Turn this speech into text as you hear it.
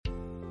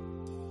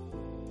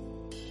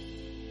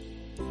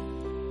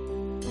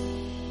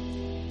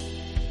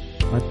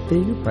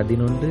மத்தேயு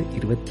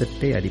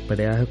 11:28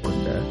 அடிப்படையாக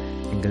கொண்ட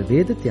எங்கள்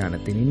வேத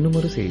தியானத்தின்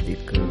இன்னுமொரு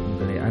செய்திக்கு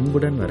உங்களை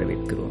அன்புடன்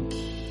வரவேற்கிறோம்.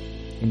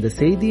 இந்த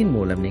செய்தியின்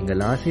மூலம்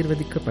நீங்கள்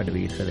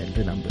ஆசீர்வதிக்கப்படுவீர்கள்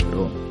என்று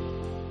நம்புகிறோம்.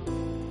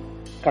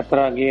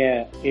 கர்த்தராகிய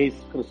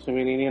இயேசு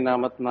கிறிஸ்துவின் இனிய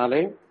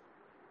நாமத்தினாலே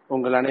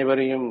உங்கள்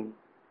அனைவரையும்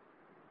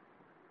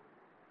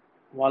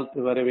வாழ்த்து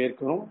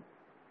வரவேற்கிறோம்.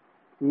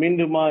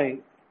 மீண்டுமாய்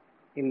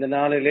இந்த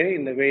நாளிலே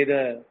இந்த வேத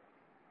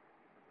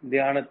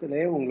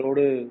தியானத்திலே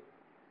உங்களோடு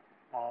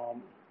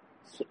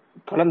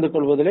கலந்து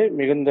கொள்வதிலே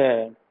மிகுந்த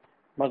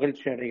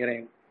மகிழ்ச்சி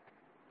அடைகிறேன்.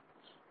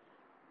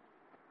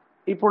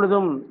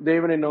 இப்பொழுதும்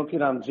தேவனை நோக்கி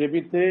நாம்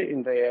ஜெபித்து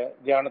இன்றைய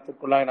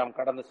தியானத்துக்குள்ளாய் நாம்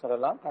கடந்து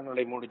செல்லலாம்.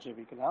 கண்களை மூடி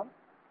ஜெபிக்கலாம்.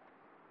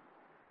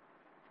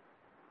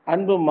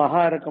 அன்பு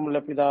மகா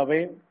இரக்கமுள்ள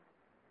பிதாவே,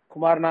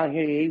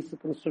 குமாரனாகிய இயேசு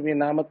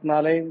கிறிஸ்துவின்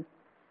நாமத்தினாலே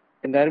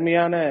இந்த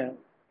அருமையான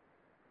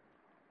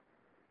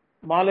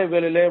மாலை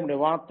வேளையிலே உடைய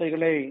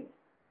வார்த்தைகளை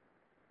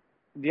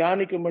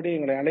தியானிக்கும்படி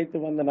எங்களை அழைத்து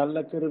வந்த நல்ல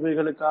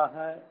கிருபைகளுக்காக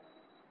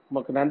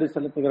உமக்கு நன்றி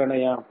செலுத்துகிறேன்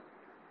ஐயா.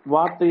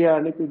 வார்த்தையை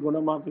அனுப்பி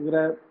குணமாக்குகிற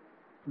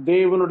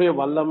தேவனுடைய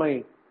வல்லமை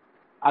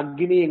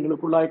அக்னி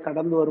எங்களுக்குள்ளாய்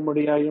கடந்து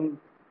வரும்படியாயும்,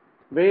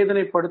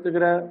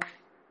 வேதனைப்படுத்துகிற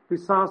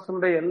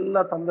பிசாசனுடைய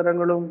எல்லா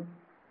தந்திரங்களும்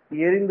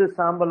எரிந்து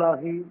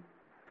சாம்பலாகி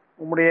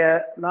உம்முடைய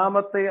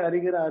நாமத்தை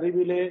அறிகிற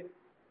அறிவிலே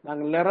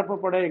நாங்கள்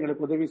நிரப்பப்பட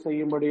எங்களுக்கு உதவி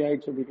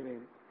செய்யும்படியாய்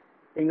சொல்லுகிறேன்.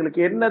 எங்களுக்கு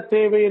என்ன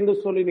தேவை என்று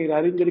சொல்லி நீர்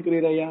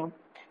அறிந்திருக்கிறீர் ஐயா.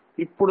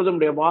 இப்பொழுது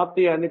உடைய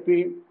வார்த்தையை அனுப்பி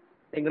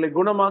எங்களை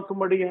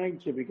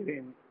குணமாக்கும்படியாய்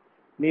ஜெபிக்கிறேன்.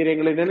 நீர்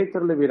எங்களை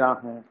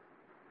நினைத்தருளுவீராக.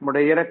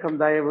 உம்முடைய இரக்கம்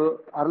தயவு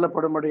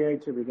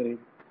அருளப்படும்படியாய் ஜெபிக்கிறேன்.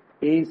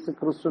 இயேசு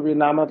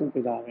கிறிஸ்துவின் நாமத்தில்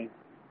பிதாவே.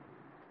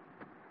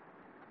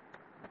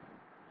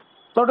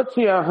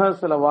 தொடர்ச்சியாக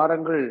சில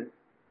வாரங்கள்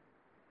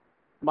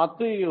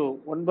மத்தேயு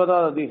 9வது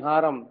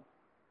அதிகாரம்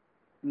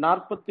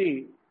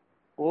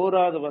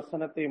 41வது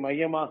வசனத்தை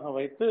மையமாக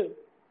வைத்து,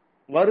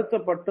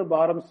 வருத்தப்பட்டு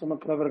பாரம்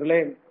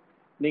சுமக்கிறவர்களே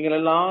நீங்கள்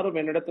எல்லாரும்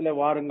என்னிடத்துல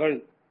வாருங்கள்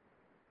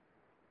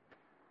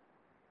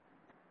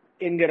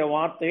என்கிற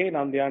வார்த்தையை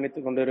நாம்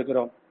தியானித்துக்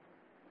கொண்டிருக்கிறோம்.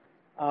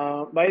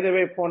 பை தி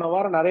வே, போன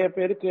வாரம் நிறைய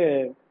பேருக்கு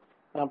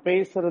நான்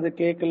பேசுறது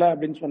கேட்கல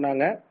அப்படின்னு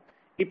சொன்னாங்க.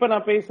 இப்ப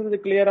நான் பேசுறது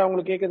கிளியரா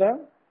உங்களுக்கு கேக்குதா?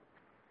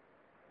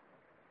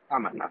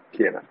 ஆமா,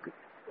 கிளியரா இருக்கு.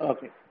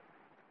 ஓகே.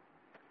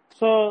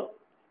 சோ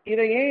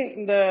இதையே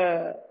இந்த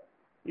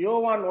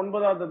யோவான்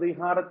 9வது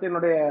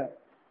அதிகாரத்தினுடைய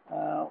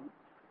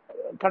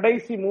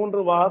கடைசி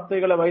 3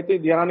 வார்த்தைகளை வைத்து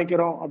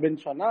தியானிக்கிறோம் அப்படின்னு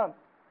சொன்னா,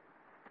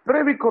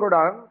 பிறவி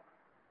குருடான்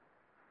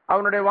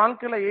அவனுடைய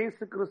வாழ்க்கையில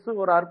இயேசு கிறிஸ்து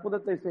ஒரு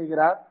அற்புதத்தை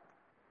செய்கிறார்.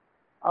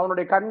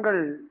 அவனுடைய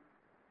கண்கள்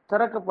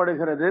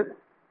திறக்கப்படுகிறது.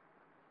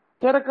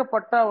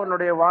 திறக்கப்பட்ட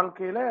அவனுடைய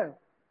வாழ்க்கையில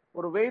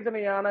ஒரு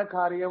வேதனையான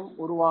காரியம்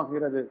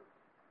உருவாகிறது.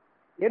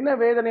 என்ன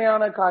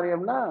வேதனையான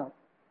காரியம்னா,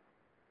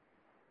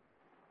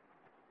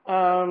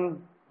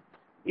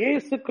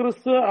 இயேசு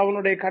கிறிஸ்து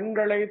அவனுடைய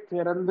கண்களை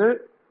திறந்து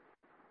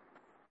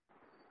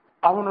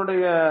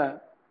அவனுடைய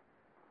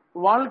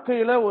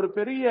வாழ்க்கையில ஒரு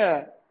பெரிய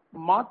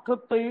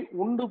மாற்றத்தை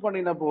உண்டு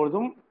பண்ணின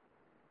போதும்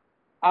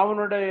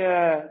அவனுடைய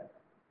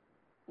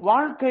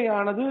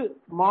வாழ்க்கையானது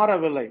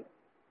மாறவில்லை.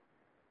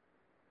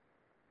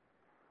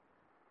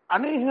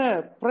 அநேக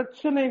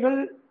பிரச்சனைகள்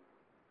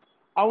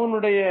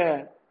அவனுடைய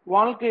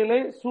வாழ்க்கையிலே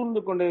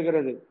சூழ்ந்து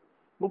கொண்டிருக்கிறது.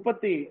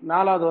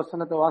 34வது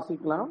வசனத்தை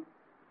வாசிக்கலாம்.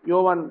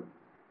 யோவான்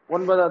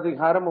 9வது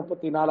அதிகாரம்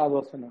 34வது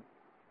வசனம்.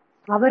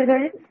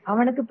 அவர்கள்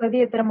அவனுக்கு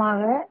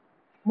பிரதியுத்தரமாக,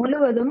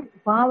 முழுவதும்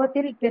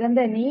பாவத்தில்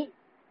பிறந்த நீ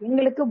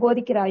எங்களுக்கு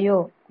போதிக்கிறாயோ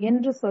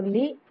என்று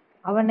சொல்லி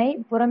அவனை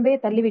புறம்பே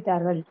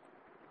தள்ளிவிட்டார்கள்.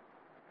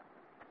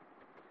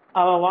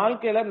 அவன்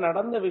வாழ்க்கையில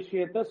நடந்த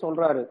விஷயத்த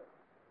சொல்றாரு.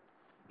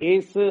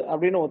 ஏசு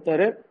அப்படின்னு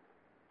ஒருத்தர்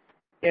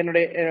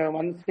என்னுடைய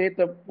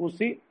சேத்த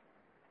பூசி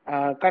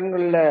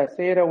கண்கள்ல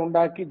சேர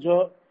உண்டாக்கி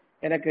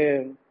எனக்கு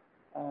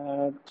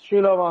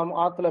ஷாலோம்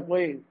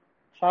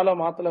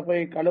ஆத்துல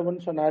போய்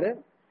கழுவுன்னு சொன்னாரு.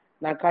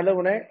 நான்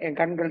கழுவுனேன், என்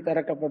கண்கள்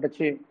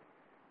திறக்கப்பட்டுச்சு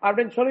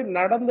அப்படின்னு சொல்லி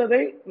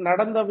நடந்ததை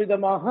நடந்த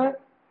விதமாக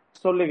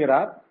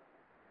சொல்லுகிறார்.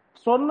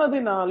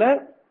 சொன்னதினால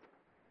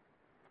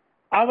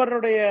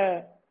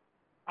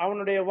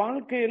அவனுடைய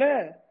வாழ்க்கையில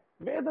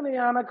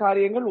வேதனையான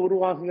காரியங்கள்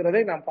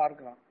உருவாகுகிறதை நாம்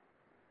பார்க்கலாம்.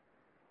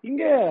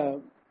 இங்க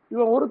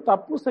இவன் ஒரு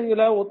தப்பு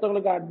செய்யல,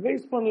 ஒருத்தவங்களுக்கு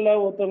அட்வைஸ் பண்ணல,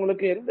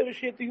 ஒருத்தவங்களுக்கு எந்த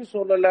விஷயத்தையும்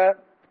சொல்லல.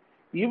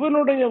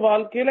 இவனுடைய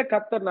வாழ்க்கையில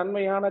கர்த்தர்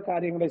நன்மையான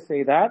காரியங்களை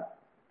செய்தார்.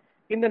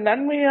 இந்த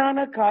நன்மையான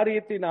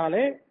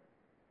காரியத்தினாலே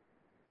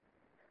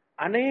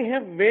அநேக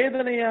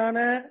வேதனையான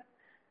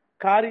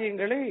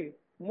காரியங்களை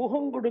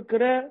முகம்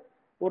கொடுக்கிற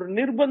ஒரு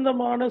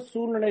நிர்பந்தமான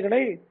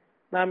சூழ்நிலைகளை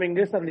நாம்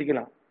இங்கே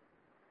சந்திக்கலாம்.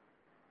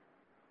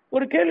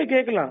 ஒரு கேள்வி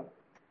கேட்கலாம்.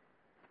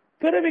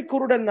 பிறவி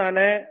குருடன்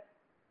தானே,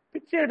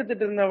 பிச்சை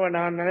எடுத்துட்டு இருந்தவன்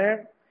நானே,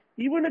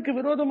 இவனுக்கு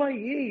விரோதமா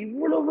ஏன்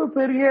இவ்வளவு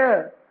பெரிய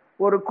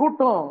ஒரு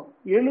கூட்டம்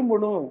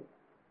எழும்பணும்?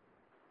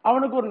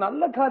 அவனுக்கு ஒரு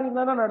நல்ல காரியம்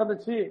தானே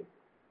நடந்துச்சு.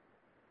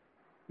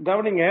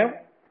 கவனிங்க,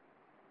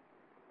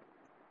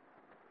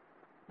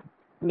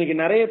 இன்னைக்கு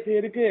நிறைய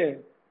பேருக்கு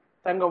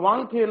தங்க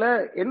வாழ்க்கையில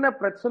என்ன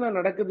பிரச்சனை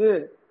நடக்குது,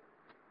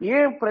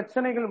 ஏன்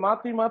பிரச்சனைகள்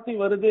மாத்தி மாத்தி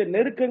வருது,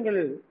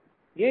 நெருக்கங்கள்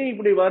ஏன்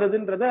இப்படி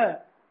வருதுன்றத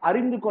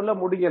அறிந்து கொள்ள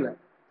முடியல.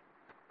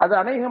 அது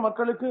அநேக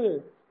மக்களுக்கு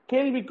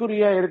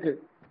கேள்விக்குறியா இருக்கு.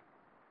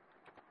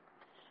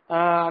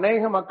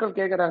 அநேக மக்கள்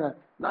கேட்கறாங்க,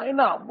 நான்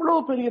என்ன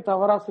அவ்வளவு பெரிய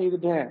தவறா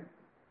செய்துட்டேன்,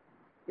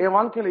 என்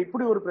வாழ்க்கையில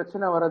இப்படி ஒரு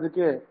பிரச்சனை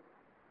வர்றதுக்கு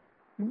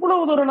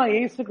இவ்வளவு தூரம் நான்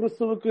இயேசு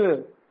கிறிஸ்துவுக்கு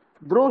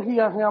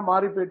துரோகியாக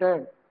மாறி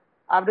போயிட்டேன்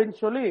அப்படின்னு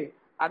சொல்லி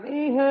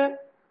அநேக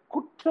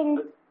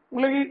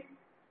குற்றங்களை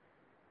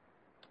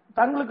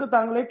தங்களுக்கு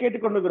தாங்களே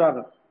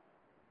கேட்டுக்கொண்டுகிறார்கள்.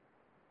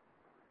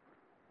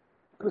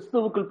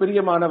 கிறிஸ்துவுக்குள்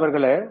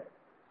பிரியமானவர்களே,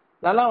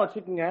 நல்லா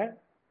வச்சுக்கோங்க,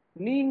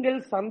 நீங்கள்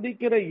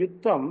சந்திக்கிற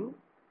யுத்தம்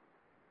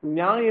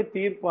நியாய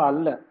தீர்ப்பு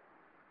அல்ல.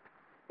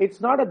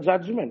 It's not a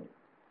judgement.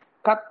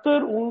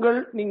 கர்த்தர்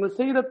நீங்கள்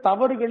செய்த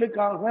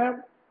தவறுகளுக்காக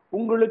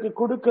உங்களுக்கு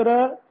கொடுக்கிற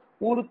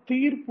ஒரு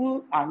தீர்ப்பு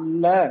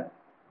அல்ல.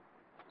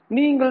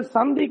 நீங்கள்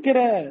சந்திக்கிற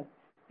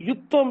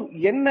யுத்தம்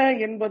என்ன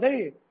என்பதை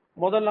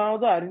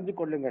முதலாவது அறிந்து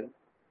கொள்ளுங்கள்.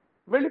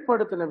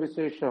 வெளிப்படுத்தின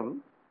விசேஷம்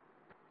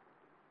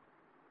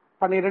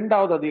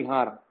 12வது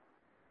அதிகாரம்,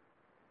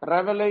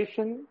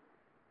 ரெவலேஷன்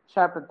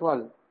சாப்டர்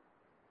 12,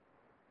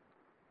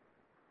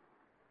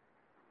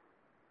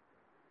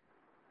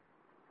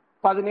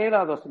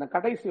 17வது வசனம்,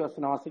 கடைசி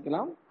வசனம்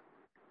வாசிக்கலாம்.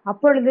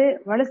 அப்பொழுது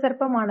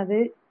வலுசர்ப்பமானது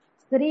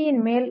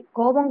ஸ்திரீயின் மேல்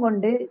கோபம்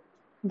கொண்டு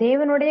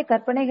தேவனுடைய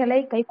கற்பனைகளை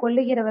கை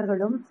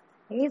கொள்ளுகிறவர்களும்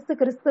இயேசு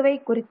கிறிஸ்துவை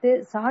குறித்து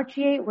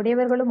சாட்சியை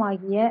உடையவர்களும்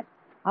ஆகிய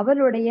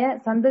அவளுடைய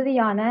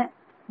சந்ததியான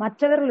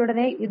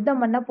மற்றவர்களுடனே யுத்தம்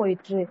பண்ண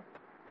போயிற்று.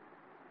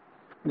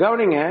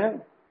 கவனிங்க,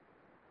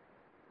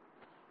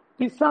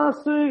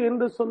 பிசாசு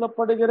என்று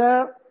சொல்லப்படுகிற,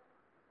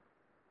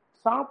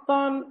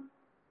 சாத்தான்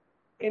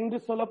என்று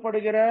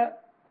சொல்லப்படுகிற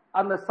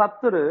அந்த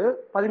சத்துரு,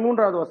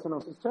 13வது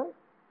வசனம் சிஸ்டர்,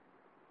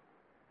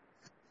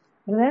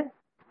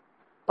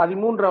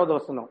 13வது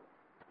வசனம்.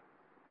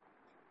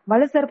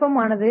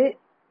 வலுசர்ப்பமானது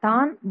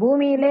தான்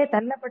பூமியிலே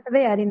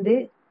தள்ளப்பட்டதை அறிந்து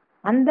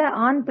அந்த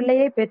ஆண்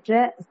பிள்ளையை பெற்ற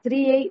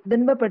ஸ்திரீயை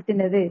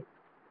துன்பப்படுத்தினது.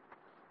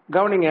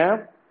 கவனிங்க,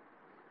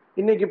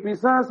 இன்னைக்கு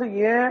பிசாசு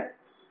ஏன்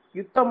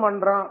யுத்தம்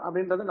பண்றான்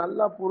அப்படின்றத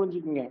நல்லா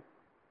புரிஞ்சுக்குங்க.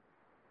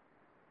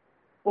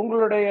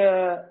 உங்களுடைய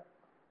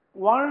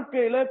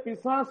வாழ்க்கையில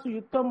பிசாசு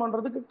யுத்தம்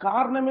பண்றதுக்கு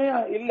காரணமே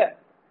இல்லை,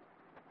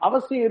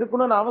 அவசியம்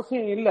இருக்கணும்னு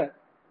அவசியம் இல்லை.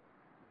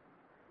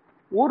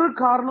 ஒரு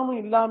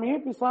காரணமும் இல்லாமையே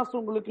பிசாசு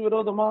உங்களுக்கு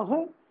விரோதமாக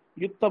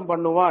யுத்தம்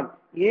பண்ணுவான்.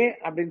 ஏன்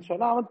அப்படின்னு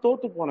சொன்னா, அவன்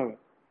தோத்து போனவன்.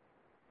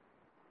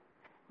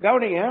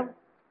 கவனிங்க,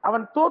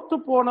 அவன் தோத்து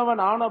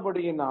போனவன்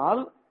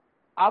ஆனபடியினால்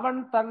அவன்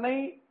தன்னை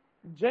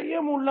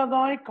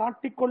ஜெயமுள்ளதாய்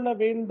காட்டிக்கொள்ள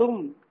வேண்டும்.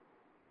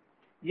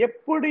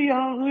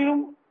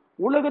 எப்படியாகவும்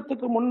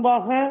உலகத்துக்கு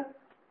முன்பாக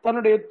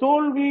தன்னுடைய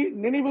தோல்வி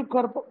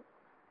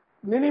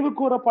நினைவு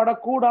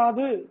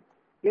கூறப்படக்கூடாது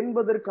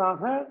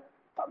என்பதற்காக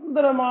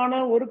தந்திரமான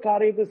ஒரு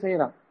காரியத்தை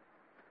செய்யறான்.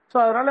 சோ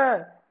அதனால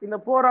இந்த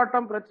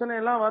போராட்டம் பிரச்சனை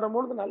எல்லாம்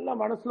வரும்பொழுது நல்ல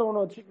மனசுல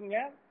ஒண்ணு வச்சுக்கோங்க,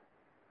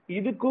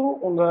 இதுக்கும்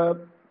உங்க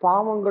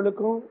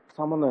பாவங்களுக்கும்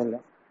சம்மந்தம் இல்லை.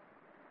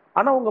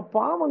 ஆனா உங்க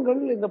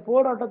பாவங்கள் இந்த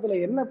போராட்டத்துல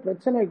என்ன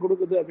பிரச்சனை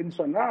கொடுக்குது அப்படின்னு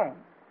சொன்னா,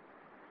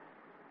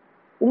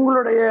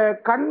 உங்களுடைய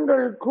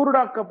கண்கள்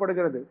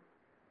குருடாக்கப்படுகிறது.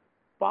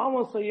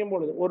 பாவம் செய்யும்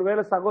பொழுது,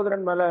 ஒருவேளை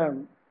சகோதரன் மேல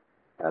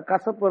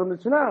கசப்பு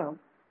இருந்துச்சுன்னா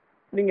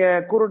நீங்க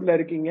குருடுல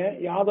இருக்கீங்க.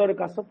 யாதொரு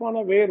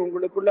கசப்பான வேர்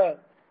உங்களுக்குள்ள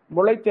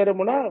முளை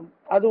தெருமுனா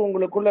அது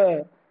உங்களுக்குள்ள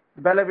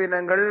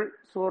பலவீனங்கள்,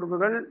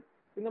 சோர்வுகள்,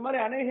 இந்த மாதிரி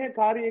அநேக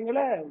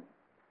காரியங்களை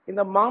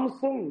இந்த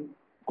மாம்சம்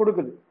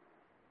கொடுக்குது.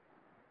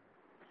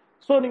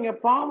 சோ நீங்க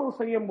பாவம்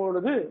செய்யும்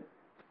பொழுது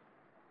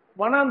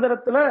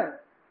வனாந்தரத்துல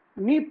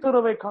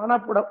நீத்துறவை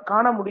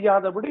காண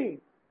முடியாதபடி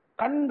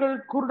கண்கள்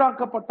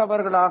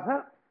குருடாக்கப்பட்டவர்களாக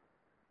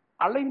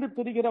அலைந்து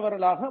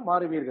திரிகிறவர்களாக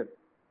மாறுவீர்கள்.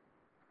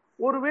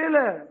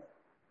 ஒருவேளை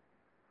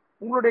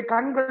உங்களுடைய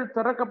கண்கள்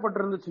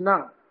திறக்கப்பட்டிருந்துச்சுன்னா,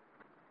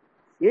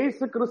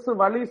 இயேசு கிறிஸ்து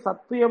வழி,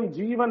 சத்தியம்,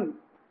 ஜீவன்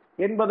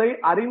என்பதை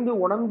அறிந்து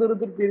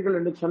உணர்ந்திருப்பீர்கள்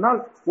என்று சொன்னால்,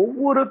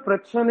 ஒவ்வொரு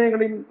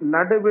பிரச்சனைகளின்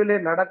நடுவிலே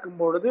நடக்கும்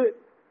பொழுது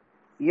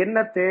என்ன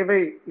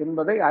தேவை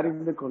என்பதை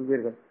அறிந்து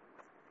கொள்வீர்கள்.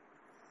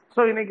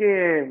 சோ இன்னைக்கு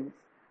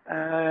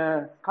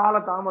கால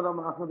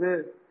தாமதமாகுது,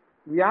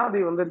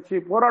 வியாதி வந்துருச்சு,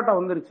 போராட்டம்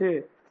வந்துருச்சு,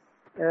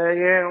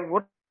 என்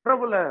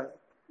உறவுல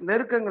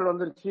நெருக்கங்கள்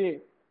வந்துருச்சு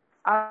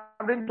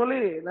அப்படின்னு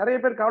சொல்லி நிறைய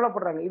பேர்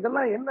கவலைப்படுறாங்க.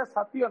 இதெல்லாம் என்ன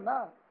சத்தியம்னா,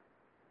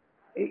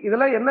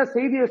 இதெல்லாம் என்ன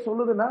செய்தியை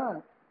சொல்லுதுன்னா,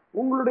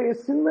 உங்களுடைய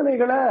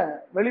சிந்தனைகளை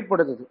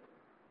வெளிப்படுத்துது.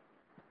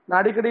 நான்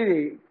அடிக்கடி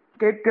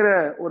கேட்கிற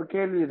ஒரு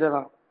கேள்வி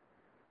இதுதான்.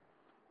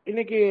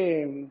 இன்னைக்கு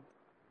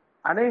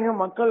அநேக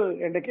மக்கள்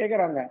என்கிட்ட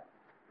கேட்கிறாங்க,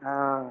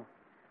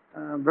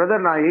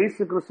 பிரதர், நான்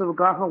இயேசு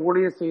கிறிஸ்துவுக்காக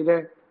ஊழியம்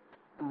செய்தேன்,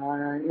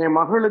 என்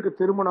மகளுக்கு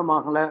திருமணம்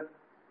ஆகல,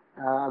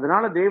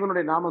 அதனால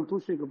தேவனுடைய நாமம்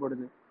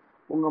தூஷிக்கப்படுது.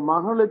 உங்க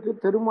மகளுக்கு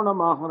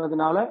திருமணம்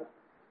ஆகிறதுனால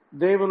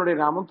தேவனுடைய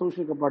நாமம்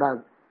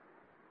தூஷிக்கப்படாது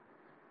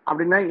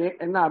அப்படின்னா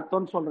என்ன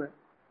அர்த்தம்னு சொல்றேன்.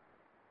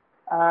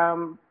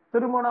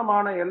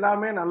 திருமணமான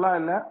எல்லாமே நல்லா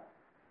இல்லை,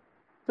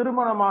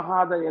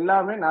 திருமணமாகாத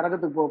எல்லாமே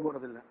நரகத்துக்கு போக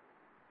போறது இல்லை.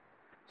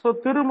 சோ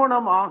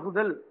திருமணம்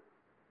ஆகுதல்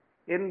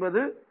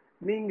என்பது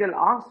நீங்கள்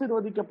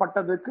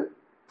ஆசீர்வதிக்கப்பட்டதுக்கு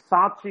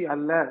சாட்சி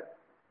அல்ல.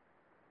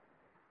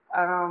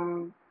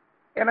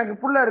 எனக்கு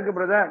புள்ள இருக்கு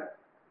பிரதர்,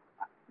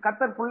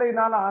 கர்த்தர்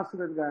பிள்ளையினால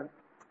ஆசீர்வதிக்கார்.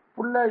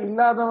 புள்ள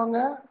இல்லாதவங்க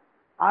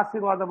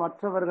ஆசீர்வாதம்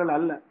மற்றவர்கள்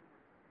அல்ல.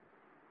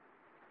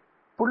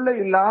 பிள்ளை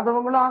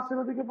இல்லாதவங்களும்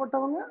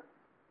ஆசீர்வதிக்கப்பட்டவங்க,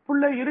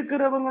 பிள்ளை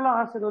இருக்கிறவங்களும்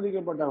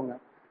ஆசீர்வதிக்கப்பட்டவங்க.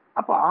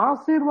 அப்ப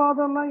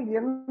ஆசீர்வாதம்னா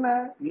என்ன?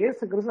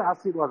 இயேசு கிறிஸ்து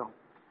ஆசீர்வாதம்.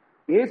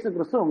 இயேசு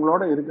கிறிஸ்து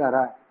உங்களோட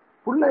இருக்காரா?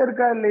 புள்ள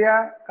இருக்கா இல்லையா?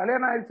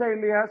 கல்யாணம் ஆயிடுச்சா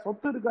இல்லையா?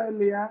 சொத்து இருக்கா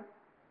இல்லையா?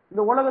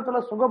 இந்த உலகத்துல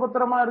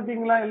சுகபத்திரமா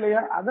இருக்கீங்களா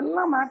இல்லையா?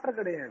 அதெல்லாம் மேட்டர்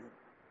கிடையாது.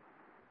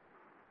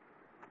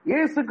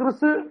 இயேசு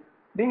கிறிஸ்து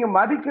நீங்க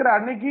மதிக்கிற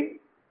அன்னைக்கு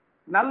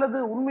நல்லது,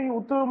 உண்மை,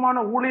 உத்தமமான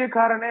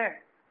ஊழியக்காரனே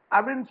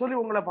அப்படின்னு சொல்லி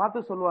உங்களை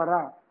பார்த்து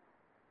சொல்லுவாரா?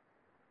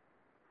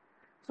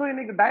 சோ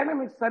இன்னைக்கு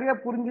டைனமிக்ஸ் சரியா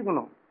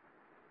புரிஞ்சுக்கணும்.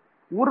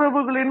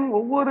 உறவுகளின்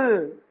ஒவ்வொரு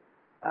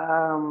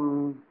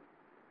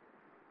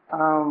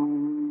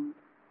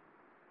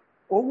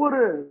ஒவ்வொரு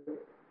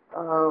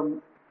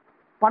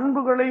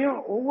பண்புகளையும்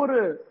ஒவ்வொரு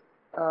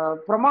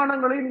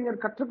பிரமாணங்களையும் நீங்க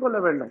கற்றுக்கொள்ள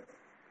வேண்டும்.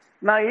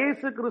 நான்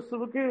இயேசு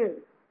கிறிஸ்துவுக்கு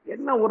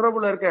என்ன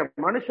உறவுல இருக்கேன்?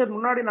 மனுஷன்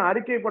முன்னாடி நான்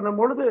அறிக்கை பண்ணும்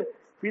பொழுது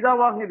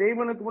பிதாவாகிய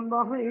தேவனுக்கு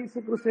முன்பாக இயேசு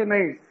கிறிஸ்து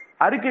என்னை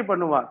அறிக்கை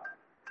பண்ணுவார்.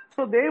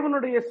 சோ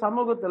தேவனுடைய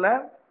சமூகத்துல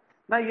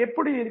நான்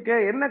எப்படி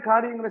இருக்கேன், என்ன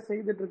காரியங்களை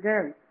செய்துட்டு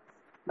இருக்கேன்,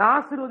 நான்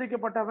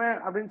ஆசீர்வதிக்கப்பட்டவன்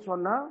அப்படின்னு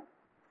சொன்னா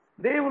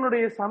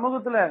தேவனுடைய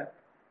சமூகத்துல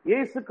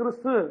இயேசு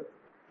கிறிஸ்து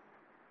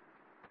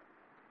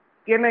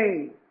என்னை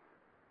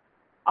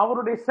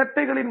அவருடைய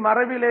சட்டைகளின்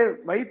மறைவிலே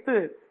வைத்து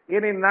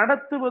என்னை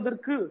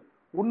நடத்துவதற்கு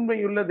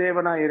உண்மையுள்ள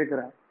தேவனாய்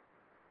இருக்கிறார்.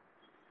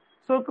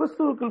 சோ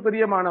கிறிஸ்துவுக்குள்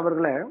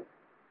பிரியமானவர்களே,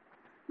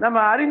 நம்ம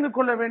அறிந்து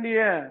கொள்ள வேண்டிய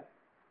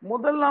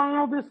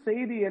முதலாவது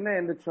செய்தி என்ன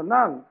என்று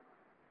சொன்னால்,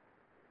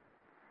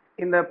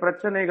 இந்த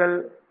பிரச்சனைகள்,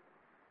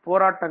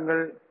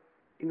 போராட்டங்கள்,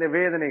 இந்த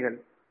வேதனைகள்,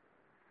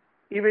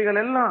 இவைகள்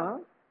எல்லாம்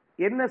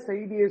என்ன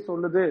செய்தியை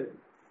சொல்லுது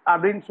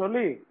அப்படின்னு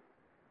சொல்லி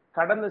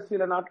கடந்த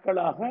சில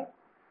நாட்களாக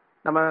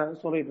நம்ம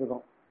சொல்லிட்டு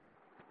இருக்கோம்.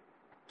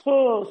 சோ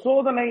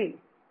சோதனை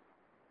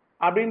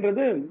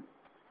அப்படின்றது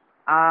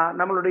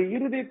நம்மளுடைய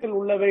இருதயத்தில்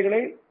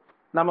உள்ளவைகளை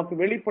நமக்கு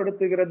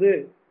வெளிப்படுத்துகிறது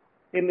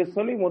என்று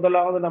சொல்லி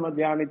முதலாவது நம்ம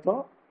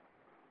தியானித்தோம்.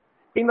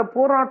 இந்த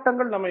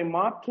போராட்டங்கள் நம்மை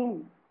மாற்றும்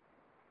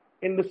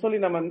என்று சொல்லி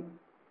நம்ம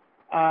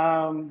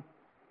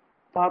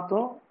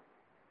பார்த்தோம்.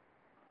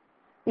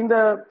 இந்த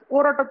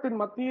போராட்டத்தின்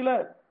மத்தியில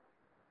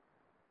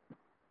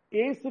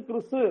இயேசு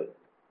கிறிஸ்து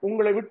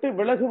உங்களை விட்டு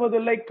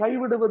விலகுவதில்லை,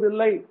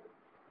 கைவிடுவதில்லை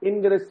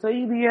என்கிற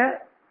செய்திய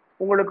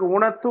உங்களுக்கு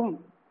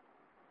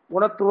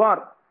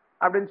உணர்த்துவார்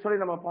அப்படின்னு சொல்லி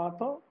நம்ம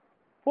பார்த்தோம்.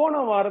 போன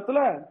வாரத்துல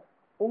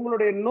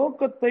உங்களுடைய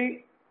நோக்கத்தை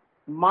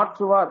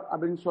மாற்றுவார்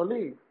அப்படின்னு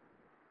சொல்லி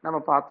நம்ம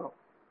பார்த்தோம்.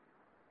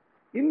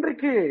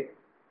 இன்றைக்கு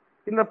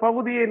இந்த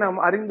பகுதியை நாம்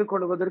அறிந்து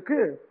கொள்வதற்கு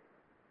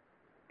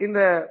இந்த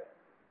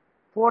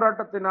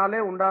போராட்டத்தினாலே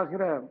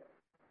உண்டாகிற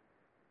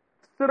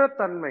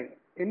ஸ்திரத்தன்மை,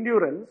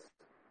 என்டியூரன்ஸ்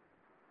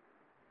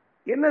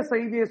என்ன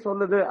செய்தியை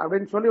சொல்லுது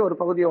அப்படின்னு சொல்லி ஒரு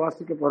பகுதியை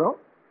வாசிக்க போறோம்.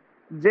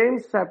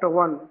 James chapter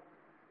 1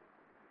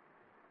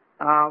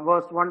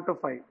 verse 1 to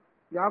 5.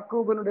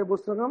 யாக்கோபினுடைய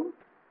புஸ்தகம்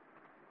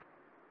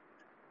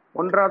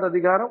 1வது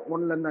அதிகாரம்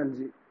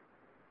 1-5.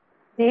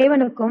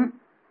 தேவனுக்கும்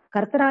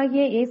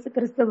கர்த்தராகிய இயேசு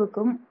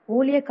கிறிஸ்துவுக்கும்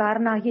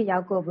ஊழியக்காரனாகிய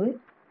யாக்கோபு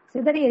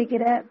சிதறி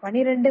இருக்கிற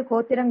 12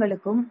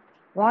 கோத்திரங்களுக்கும்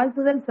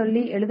வாழ்த்துதல்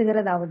சொல்லி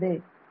எழுதுகிறதாவது: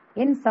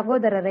 என்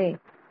சகோதரரே,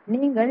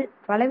 நீங்கள்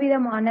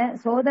பலவிதமான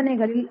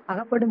சோதனைகளில்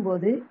அகப்படும்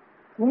போது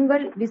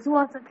உங்கள்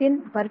விசுவாசத்தின்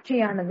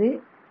பரீட்சையானது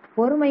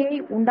பொறுமையை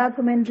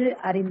உண்டாக்குமென்று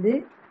அறிந்து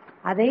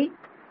அதை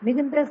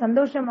மிகுந்த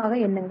சந்தோஷமாக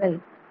எண்ணுங்கள்.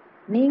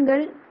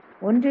 நீங்கள்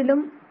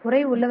ஒன்றிலும்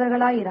குறை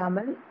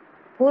உள்ளவர்களாயிராமல்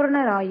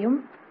பூரணராயும்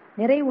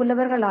நிறை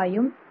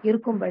உள்ளவர்களாயும்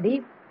இருக்கும்படி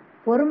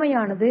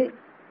பொறுமையானது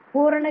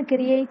பூரண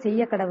கிரியை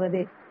செய்ய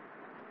கடவது.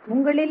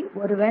 உங்களில்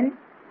ஒருவன்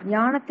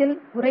ஞானத்தில்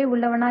குறை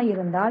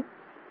உள்ளவனாயிருந்தால்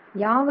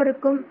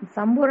யாவருக்கும்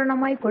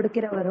சம்பூரணமாய்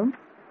கொடுக்கிறவரும்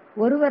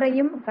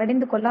ஒருவரையும்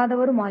கடிந்து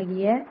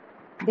கொள்ளாதவருமாகிய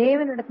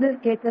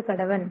தேவனிடத்தில் கேட்க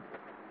கடவன்.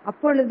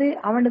 அப்பொழுது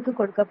அவனுக்கு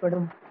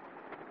கொடுக்கப்படும்.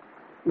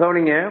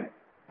 கவனிங்க,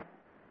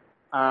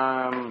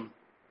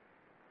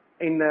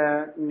 இந்த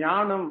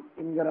ஞானம்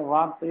என்கிற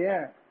வார்த்தைய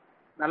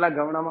நல்லா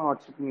கவனமா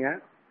வச்சுக்கோங்க.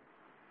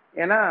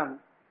 ஏன்னா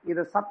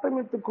இத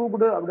சத்தமிட்டு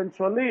கூப்பிடு அப்படின்னு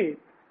சொல்லி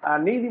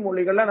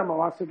நீதிமொழிகள்ல நம்ம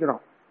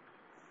வாசிக்கிறோம்.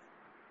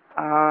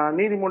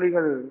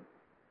 நீதிமொழிகள்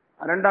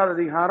 2வது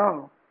அதிகாரம்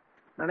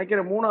நினைக்கிற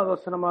 3வது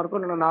வசனமா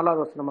இருக்கும், இல்லைன்னா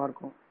 4வது வசனமா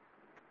இருக்கும்.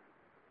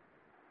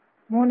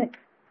 3.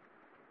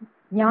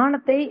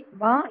 ஞானத்தை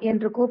வா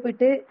என்று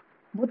கூப்பிட்டு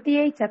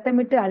புத்தியை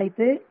சத்தமிட்டு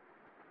அழைத்து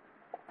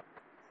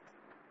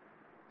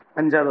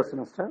 5வது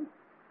வசனம்.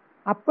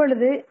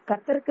 அப்பொழுது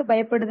கர்த்தருக்கு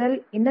பயப்படுதல்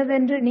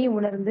இன்னதென்று நீ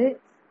உணர்ந்து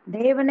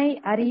தேவனை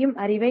அறியும்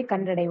அறிவை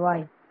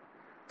கண்டடைவாய்.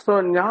 சோ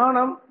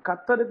ஞானம்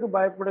கர்த்தருக்கு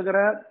பயப்படுகிற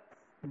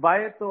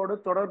பயத்தோடு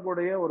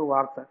தொடர்புடைய ஒரு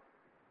வார்த்தை.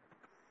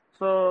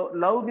 சோ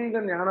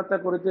லௌகீக ஞானத்தை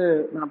குறித்து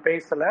நான்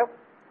பேசல.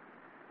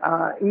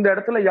 இந்த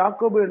இடத்துல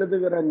யாக்கோபு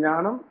எழுதுகிற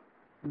ஞானம்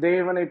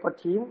தேவனை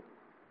பற்றியும்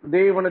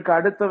தேவனுக்கு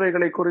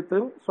அடுத்தவைகளை குறித்து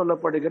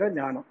சொல்லப்படுகிற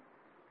ஞானம்.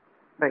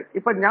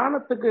 இப்ப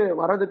ஞானத்துக்கு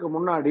வர்றதுக்கு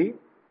முன்னாடி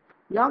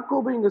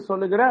யாக்கோபு இங்க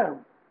சொல்லுகிற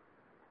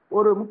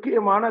ஒரு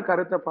முக்கியமான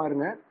கருத்தை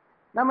பாருங்க.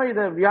 நம்ம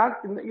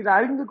இதை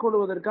அறிந்து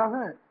கொள்வதற்காக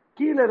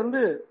கீழ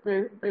இருந்து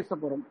பேச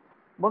போறோம்.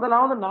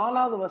 முதலாவது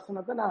 4வது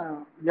வசனத்தை நான்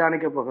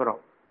தியானிக்க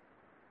போகிறோம்.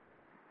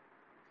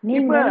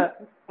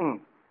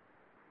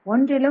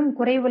 ஒன்றிலும்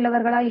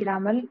குறைவுள்ளவர்களாய்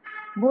இராமல்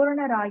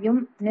பூரணராயும்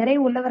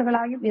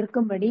நிறைவுள்ளவர்களாயும்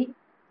இருக்கும்படி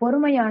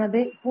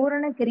பொறுமையானது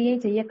பூரண கிரியை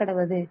செய்ய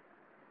கடவது.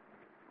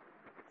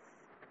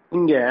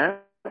 இங்க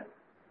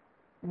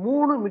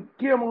 3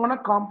 முக்கியமான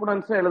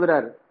காம்பனன்ட்ஸ்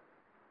எழுதுறாரு.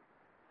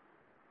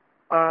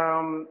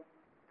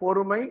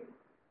 பொறுமை,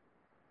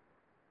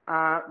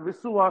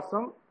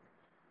 விசுவாசம்,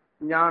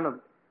 ஞானம்.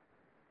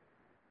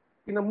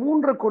 இந்த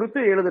 3 குறித்து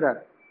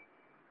எழுதுறாரு.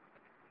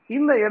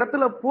 இந்த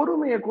இடத்துல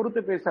பொறுமையை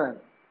குறித்து பேசுறாரு.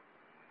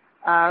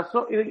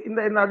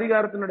 இந்த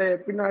அதிகாரத்தினுடைய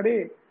பின்னாடி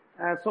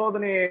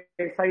சோதனையை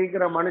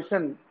சகிக்கிற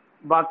மனுஷன்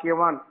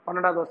பாக்கியவான்.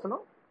 12வது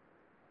வசனம்.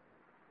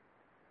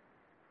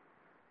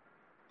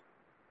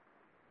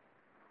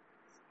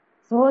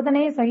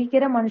 சோதனை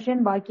சகிக்கிற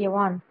மனுஷன்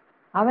பாக்கியவான்,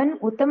 அவன்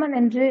உத்தமன்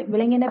என்று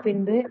விளங்கின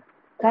பின்பு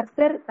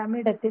கர்த்தர்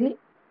தம்மிடத்தில்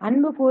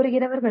அன்பு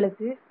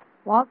கூறுகிறவர்களுக்கு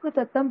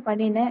வாக்குத்தத்தம்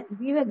பண்ணின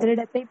ஜீவ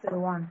கிரீடத்தை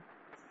பெறுவான்.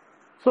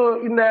 சோ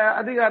இந்த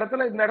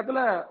அதிகாரத்துல இந்த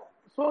இடத்துல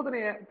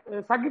சோதனைய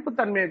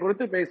சகிப்புத்தன்மையை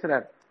குறித்து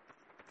பேசுறார்.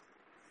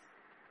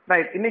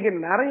 ரைட். இன்னைக்கு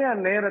நிறைய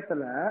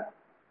நேரத்துல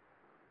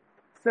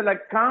சில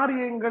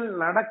காரியங்கள்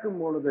நடக்கும்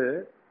பொழுது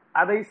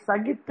அதை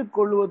சகித்துக்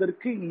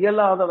கொள்வதற்கு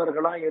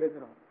இயலாதவர்களா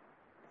இருக்கிறோம்.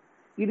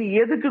 இது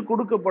எதுக்கு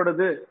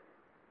கொடுக்கப்படுது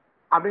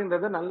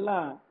அப்படின்றத நல்லா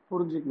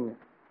புரிஞ்சுக்குங்க.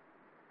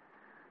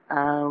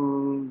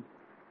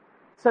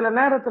 சில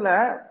நேரத்துல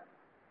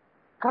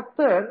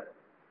கர்த்தர்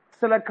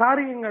சில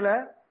காரியங்களை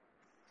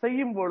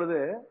செய்யும் பொழுது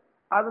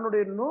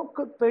அதனுடைய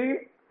நோக்கத்தை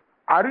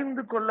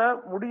அறிந்து கொள்ள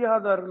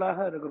முடியாதவர்களாக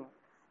இருக்கிறோம்.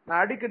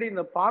 நான் அடிக்கடி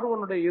இந்த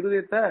பார்வோனுடைய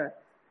இருதயத்தை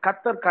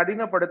கர்த்தர்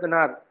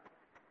கடினப்படுத்தினார்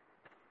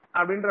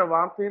அப்படின்ற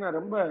வார்த்தையை நான்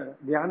ரொம்ப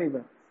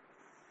தியானிப்பேன்.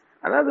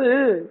 அதாவது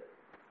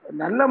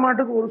நல்ல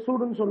மாட்டுக்கு ஒரு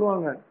சூடுன்னு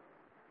சொல்லுவாங்க.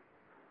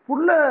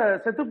 புள்ள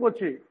செத்து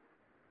போச்சு,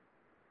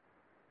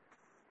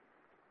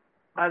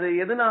 அது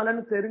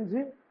எதனாலன்னு தெரிஞ்சு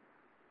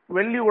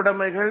வெள்ளி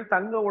உடைமைகள்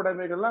தங்க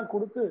உடைமைகள்லாம்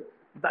கொடுத்து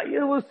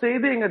தயவு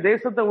செய்து எங்க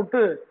தேசத்தை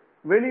விட்டு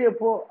வெளியே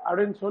போ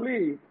அப்படின்னு சொல்லி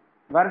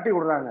விரட்டி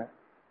விடுறாங்க.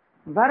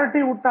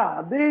 விரட்டி விட்டா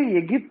அதே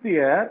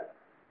எகிப்தியர்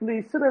இந்த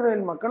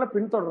இஸ்ரவேல் மக்களை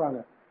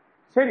பின்தொடர்றாங்க.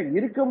 சரி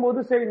இருக்கும்போது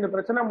சரி இந்த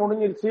பிரச்சனை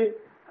முடிஞ்சிருச்சு,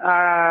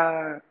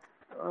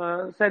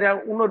 சரி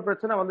இன்னொரு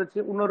பிரச்சனை வந்துச்சு,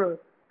 இன்னொரு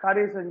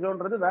காரியம்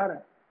செஞ்சோன்றது வேற.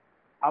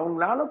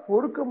 அவங்களால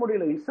பொறுக்க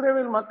முடியல.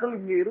 இஸ்ரவேல் மக்கள்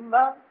இங்க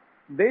இருந்தா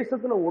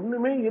தேசத்துல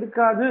ஒண்ணுமே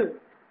இருக்காது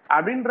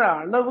அப்படின்ற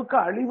அளவுக்கு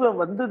அழிவு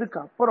வந்ததுக்கு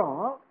அப்புறம்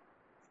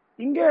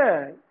இங்க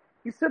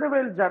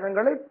இஸ்ரவேல்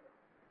ஜனங்களை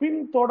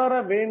பின்தொடர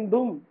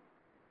வேண்டும்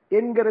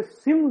என்கிற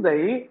சிந்தை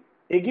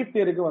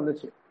எகிப்தியருக்கு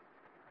வந்துச்சு.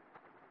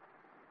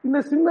 இந்த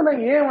சிந்தனை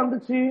ஏன்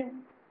வந்துச்சு?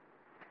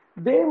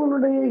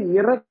 தேவனுடைய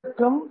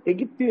இரக்கம்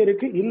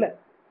எகிப்தியருக்கு இல்ல.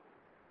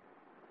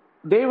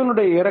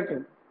 தேவனுடைய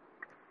இரக்கம்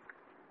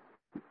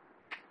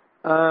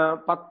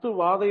 10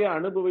 வாதையை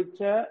அனுபவிச்ச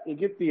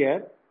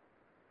எகிப்தியர்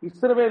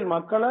இஸ்ரவேல்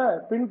மக்களை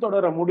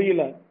பின்தொடர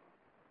முடியல.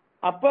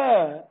 அப்ப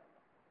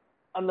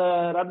அந்த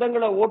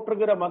ரதங்களை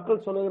ஓட்டுகிற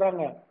மக்கள்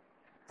சொல்லுகிறாங்க,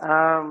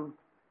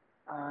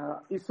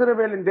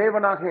 இஸ்ரவேலின்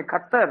தேவனாகிய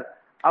கர்த்தர்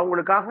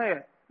அவங்களுக்காக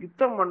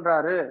யுத்தம்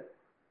பண்றாரு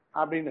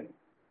அப்படின்னு.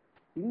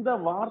 இந்த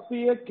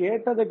வார்த்தையை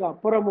கேட்டதுக்கு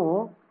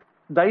அப்புறமும்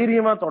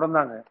தைரியமா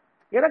தொடர்ந்தாங்க.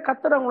 ஏன்னா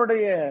கர்த்தர்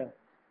அவங்களுடைய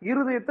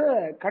இருதயத்தை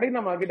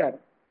கடினமாக்கிட்டார்.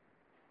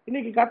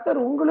 இன்னைக்கு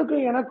கர்த்தர்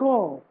உங்களுக்கும்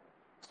எனக்கும்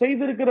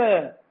செய்திருக்கிற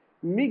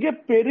மிக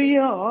பெரிய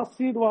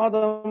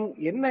ஆசீர்வாதம்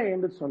என்ன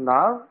என்று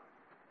சொன்னால்,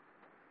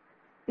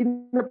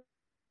 இந்த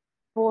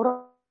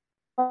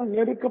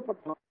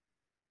நெருக்கப்பட்ட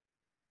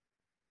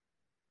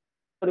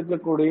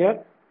இருக்கக்கூடிய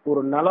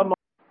ஒரு நலமா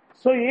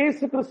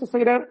இயேசு கிறிஸ்து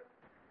செய்கிற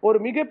ஒரு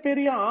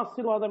மிகப்பெரிய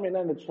ஆசீர்வாதம்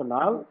என்னன்னு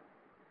சொன்னால்,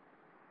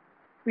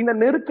 இந்த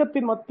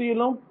நெருக்கத்தின்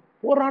மத்தியிலும்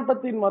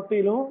போராட்டத்தின்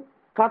மத்தியிலும்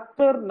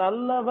கர்த்தர்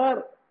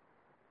நல்லவர்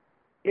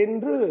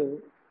என்று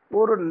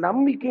ஒரு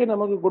நம்பிக்கையை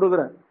நமக்கு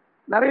கொடுக்கிறார்.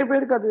 நிறைய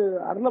பேருக்கு அது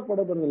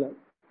அருளப்படப்படுதில்லை.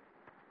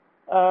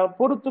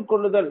 பொறுத்து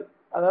கொள்ளுதல்,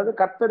 அதாவது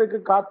கர்த்தருக்கு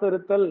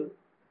காத்திருத்தல்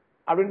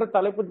அப்படின்ற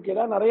தலைப்புக்கு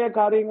கீழே நிறைய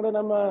காரியங்களை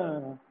நம்ம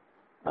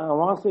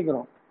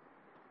வாசிக்கிறோம்.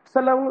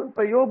 சிலவங்க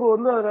இப்ப யோபு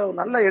அதுல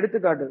நல்ல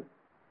எடுத்துக்காட்டு.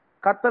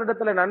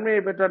 கர்த்தரிடத்துல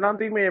நன்மையை பெற்றனா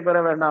தீமையை பெற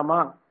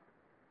வேண்டாமா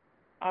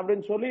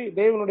அப்படின்னு சொல்லி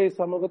தேவனுடைய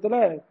சமூகத்துல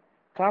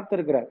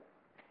காத்திருக்கிறார்.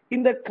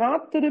 இந்த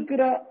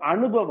காத்திருக்கிற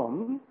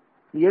அனுபவம்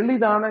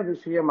எளிதான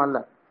விஷயம் அல்ல.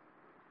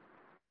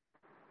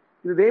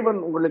 இது தேவன்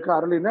உங்களுக்கு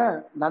அருளின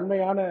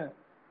நன்மையான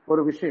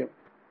ஒரு விஷயம்.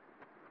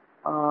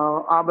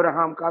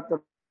 ஆபிரகாம்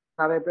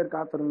நிறைய பேர்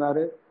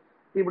காத்திருந்தாரு,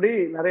 இப்படி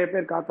நிறைய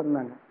பேர்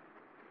காத்திருந்தாங்க.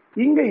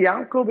 இங்க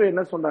யாக்கோபு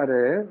என்ன சொன்னாரு?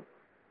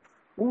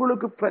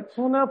 உங்களுக்கு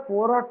பிரச்சனை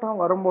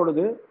போராட்டம்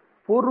வரும்பொழுது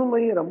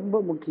பொறுமை ரொம்ப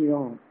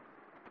முக்கியம்.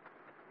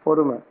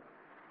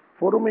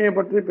 பொறுமையை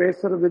பற்றி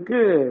பேசுறதுக்கு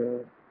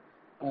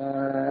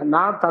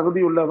நான்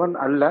தகுதி உள்ளவன்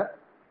அல்ல,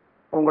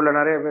 உங்களை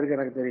நிறைய பேருக்கு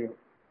எனக்கு தெரியும்.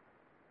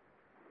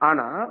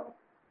 ஆனா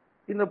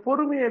இந்த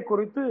பொறுமையை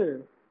குறித்து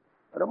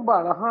ரொம்ப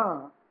அழகா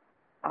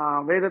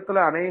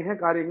வேதத்துல அநேக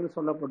காரியங்கள்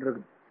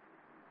சொல்லப்பட்டிருக்கு.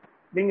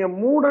 நீங்க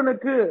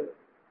மூடனுக்கு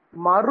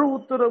மறு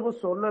உத்தரவு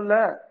சொல்லல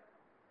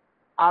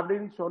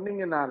அப்படின்னு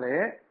சொன்னீங்கனாலே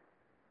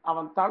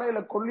அவன் தலையில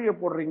கொல்லிய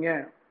போடுறீங்க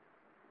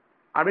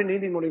அப்படின்னு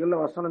நீதிமொழிகள்ல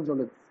வசனம்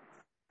சொல்லுது.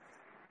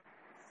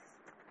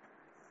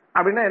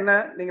 அப்படின்னா என்ன?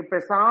 நீங்க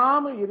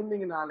பேசாம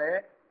இருந்தீங்கனாலே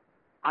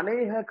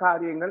அநேக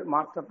காரியங்கள்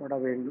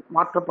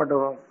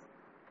மாற்றப்படும்.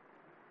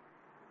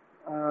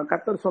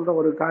 கர்த்தர் சொல்ற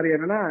ஒரு காரியம்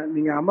என்னன்னா,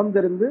 நீங்க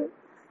அமர்ந்திருந்து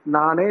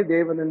நானே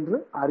தேவன் என்று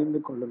அறிந்து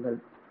கொள்ளுங்கள்.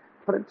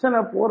 பிரச்சனை,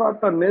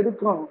 போராட்டம்,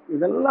 நெருக்கம்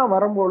இதெல்லாம்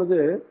வரும்பொழுது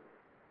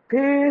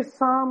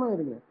பேசாம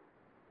இருங்க.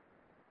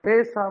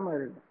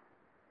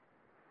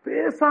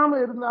 பேசாம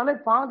இருந்தாலே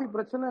பாதி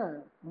பிரச்சனை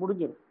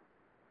முடிஞ்சிடும்.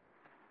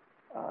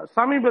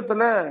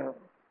 சமீபத்துல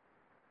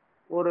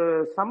ஒரு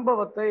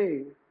சம்பவத்தை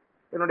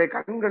என்னுடைய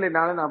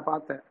கண்களினால நான்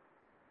பார்த்தேன்.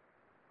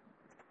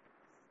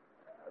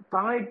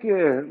 தாய்க்கு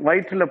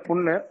வயிற்றுல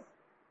புண்ணு.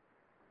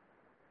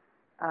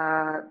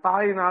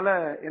 தாயினால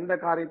எந்த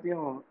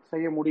காரியத்தையும்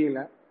செய்ய முடியல.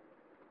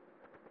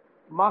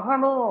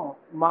 மகனும்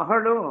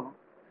மகளும்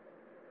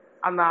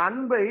அந்த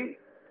அன்பை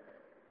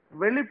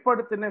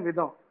வெளிப்படுத்தின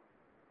விதம்,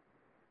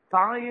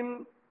 தாயின்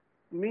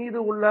மீது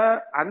உள்ள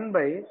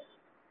அன்பை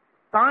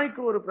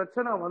தாய்க்கு ஒரு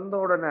பிரச்சனை வந்த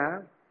உடனே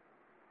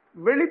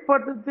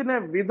வெளிப்படுத்தின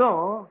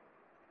விதம்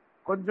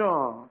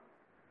கொஞ்சம்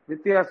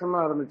வித்தியாசமா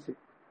இருந்துச்சு.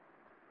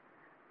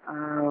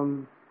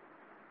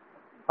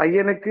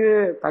 பையனுக்கு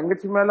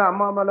தங்கச்சி மேல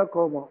அம்மா மேல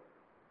கோபம்,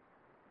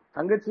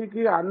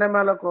 தங்கச்சிக்கு அண்ணன்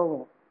மேல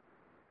கோபம்.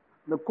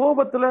 இந்த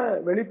கோபத்துல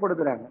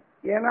வெளிப்படுத்துறாங்க.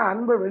 ஏன்னா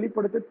அன்பை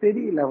வெளிப்படுத்த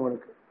தெரியல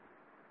அவங்களுக்கு,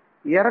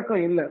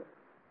 இரக்கம் இல்லை.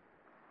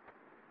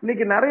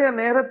 இன்னைக்கு நிறைய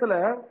நேரத்துல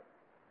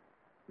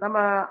நம்ம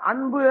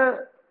அன்பு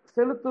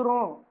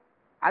செலுத்துறோம்,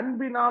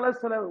 அன்பினால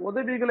சில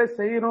உதவிகளை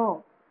செய்யறோம்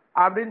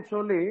அப்படின்னு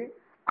சொல்லி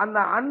அந்த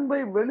அன்பை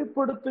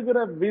வெளிப்படுத்துகிற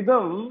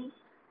விதம்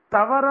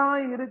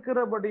தவறாய்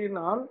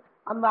இருக்கிறபடியினால்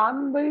அந்த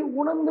அன்பை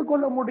உணர்ந்து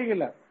கொள்ள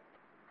முடியல.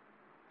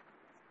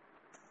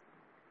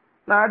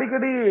 நான்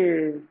அடிக்கடி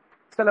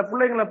சில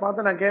பிள்ளைங்களை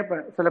பார்த்து நான்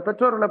கேட்பேன், சில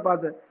பெற்றோர்களை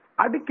பார்த்து,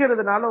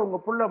 அடிக்கிறதுனால உங்க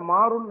புள்ள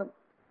மாறும்னு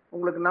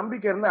உங்களுக்கு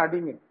நம்பிக்கை இருந்து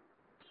அடிங்க.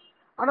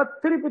 ஆனா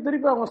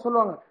திருப்பி அவங்க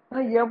சொல்லுவாங்க,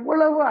 நான்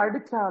எவ்வளவு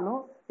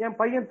அடிச்சாலும் என்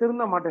பையன்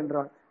திருந்த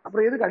மாட்டேன்றான்.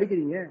 அப்புறம் எதுக்கு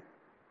அடிக்கிறீங்க?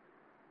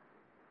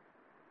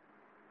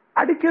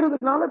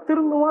 அடிக்கிறதுனால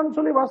திருந்துவான்னு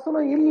சொல்லி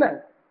வசனம் இல்லை.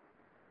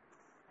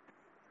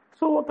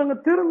 சோ ஒருத்தங்க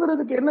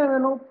திருந்துறதுக்கு என்ன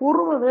வேணும்?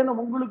 பொறுமை வேணும்.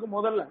 உங்களுக்கு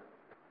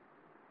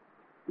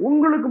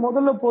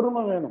முதல்ல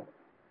பொறுமை வேணும்.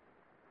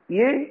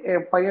 ஏன்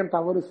என் பையன்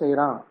தவறு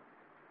செய்யறான்?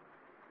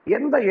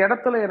 எந்த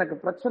இடத்துல எனக்கு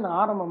பிரச்சனை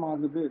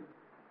ஆரம்பமாகுது?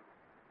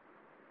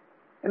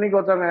 இன்னைக்கு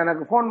ஒருத்தவங்க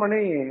எனக்கு போன்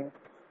பண்ணி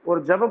ஒரு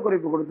ஜப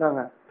குறிப்பு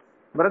கொடுத்தாங்க.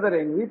 பிரதர்,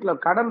 எங்க வீட்டுல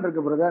கடன்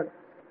இருக்கு பிரதர்,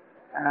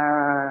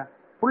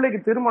 பிள்ளைக்கு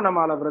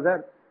திருமணம் ஆல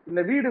பிரதர்,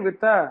 இந்த வீடு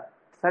வித்தா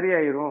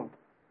சரியாயிரும்.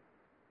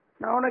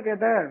 நான் உடனே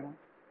கேட்டேன்,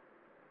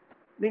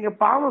 நீங்க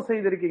பாவம்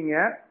செய்திருக்கீங்க,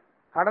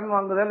 கடன்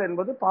வாங்குதல்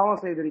என்பது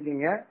பாவம்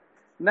செய்திருக்கீங்க,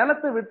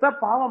 நிலத்தை வித்தா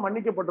பாவம்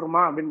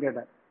மன்னிக்கப்பட்டுருமா அப்படின்னு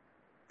கேட்டேன்.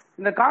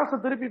 இந்த காசை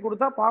திருப்பி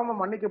கொடுத்தா பாவம்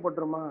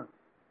மன்னிக்கப்பட்டுருமா?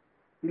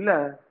 இல்ல,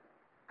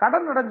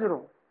 கடன்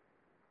அடைஞ்சிரும்.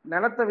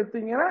 நிலத்தை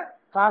வித்தீங்கன்னா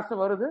காசு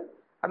வருது,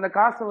 அந்த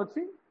காசை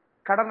வச்சு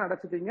கடன்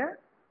அடைச்சிட்டீங்க,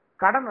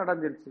 கடன்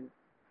அடைஞ்சிருச்சு.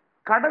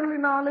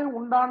 கடனினாலே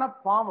உண்டான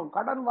பாவம்,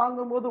 கடன்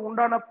வாங்கும் போது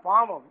உண்டான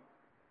பாவம்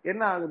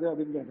என்ன ஆகுது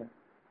அப்படின்னு கேட்டேன்.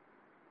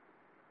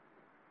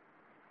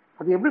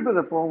 அது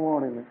எப்படி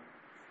போகும்?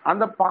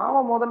 அந்த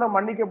பாவம் முதல்ல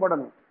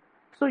மன்னிக்கப்படணும்.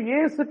 சோ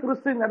இயேசு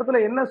கிறிஸ்து இந்த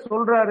இடத்துல என்ன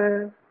சொல்றாரு?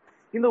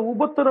 இந்த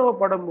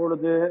உபத்திரவப்படும்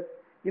பொழுது,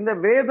 இந்த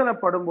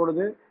வேதனைப்படும்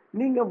பொழுது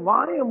நீங்க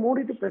வாயை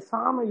மூடிட்டு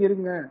பேசாம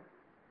இருங்க.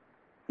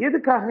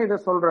 எதுக்காக இதை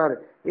சொல்றாரு?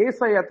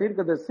 ஏசாயா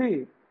தீர்க்கதரிசி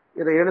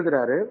இதை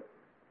எழுதுறாரு.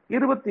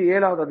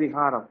 27வது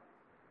அதிகாரம்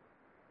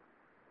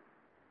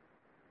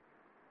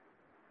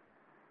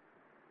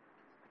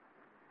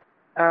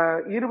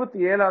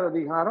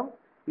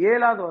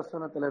 7வது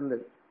வசனத்திலிருந்து.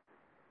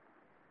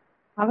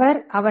 அவர்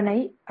அவனை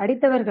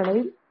அடித்தவர்களை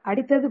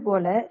அடித்தது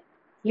போல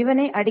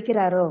இவனை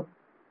அடிக்கிறாரோ?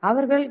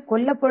 அவர்கள்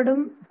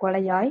கொல்லப்படும்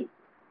கொலையாய்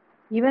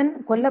இவன்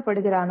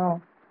கொல்லப்படுகிறானோ?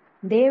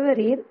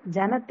 தேவரீர்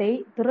ஜனத்தை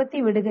துரத்தி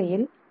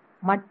விடுகையில்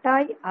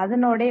மட்டாய்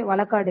அதனோடே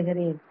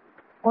வழக்காடுகிறீர்.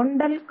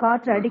 கொண்டல்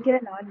காற்று அடிக்கிற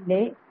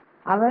நாளிலே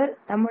அவர்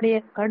தம்முடைய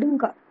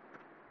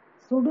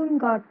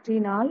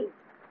சுடுங்காற்றினால்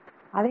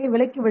அதை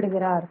விலக்கி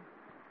விடுகிறார்.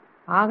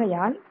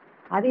 ஆகையால்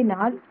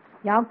அதனால்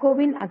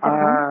யாக்கோபின்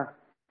அக்கிரமம்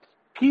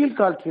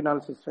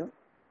கீழ்காற்றினால் சிஸ்டர்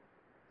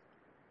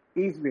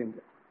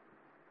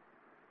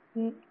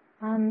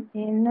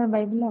என்ன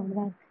பைபிள்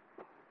அப்படிதான்.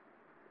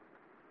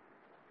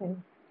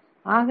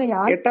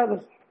 ஆகையால்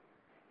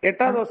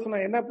 8வது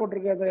வசனம் என்ன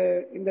போட்டிருக்கு? அது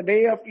இந்த டே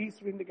ஆஃப்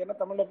ஈஸ்ட் விண்டுக்கு என்ன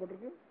தமிழ்ல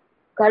போட்டிருக்கு?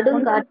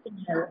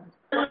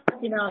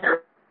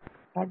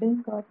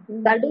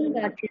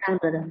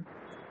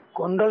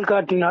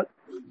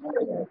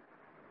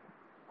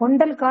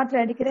 கொண்டல் காற்று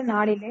அடிக்கிற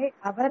நாளிலே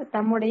அவர்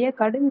தம்முடைய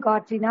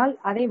கடுங்காற்றினால்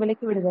அதை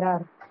விலக்கி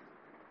விடுகிறார்.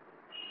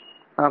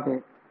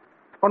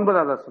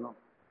 9வது வசனம்.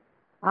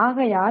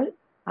 ஆகையால்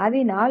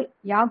அதனால்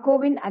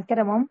யாக்கோபின்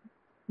அக்கிரமம்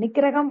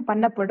நிக்கிரகம்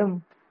பண்ணப்படும்,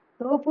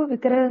 தோப்பு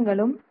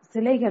விக்கிரகங்களும்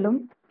சிலைகளும்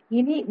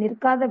இனி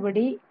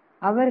நிற்காதபடி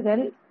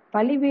அவர்கள்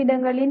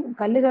பலிபீடங்களின்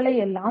கல்லுகளை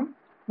எல்லாம்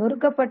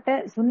நொறுக்கப்பட்ட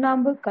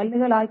சுண்ணாம்பு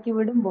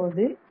கல்லுகளாக்கிவிடும்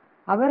போது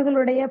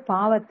அவர்களுடைய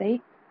பாவத்தை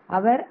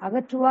அவர்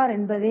அகற்றுவார்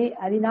என்பதே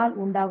அதனால்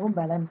உண்டாகும்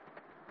பலன்.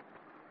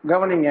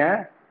 கவனிங்க,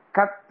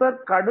 கர்த்தர்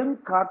கடும்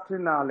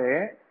காற்றினாலே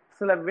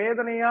சில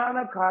வேதனையான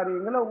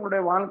காரியங்களை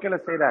உங்களுடைய வாழ்க்கையில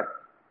செய்யறாரு.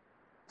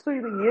 ஸோ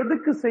இது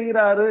எதுக்கு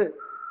செய்யறாரு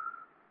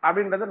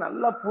அப்படின்றத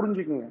நல்லா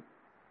புரிஞ்சுக்குங்க.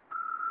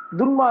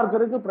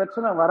 துன்மார்க்கருக்கு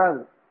பிரச்சனை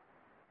வராது.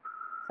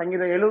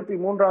 சங்கீதம்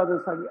 73வது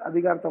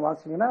அதிகாரத்தை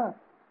வாசிங்கன்னா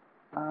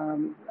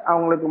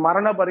அவங்களுக்கு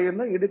மரண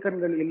பரியந்தம்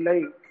இடுக்கண்கள் இல்லை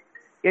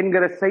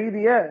என்கிற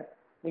செய்திய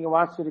நீங்க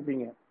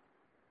வாசிச்சிருப்பீங்க.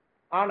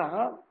 ஆனா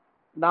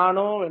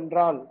நானோ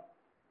என்றால்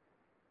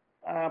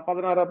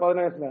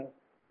 16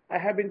 I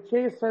have been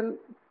chastened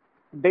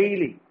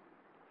daily.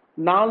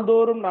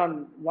 நாள்தோறும் நான்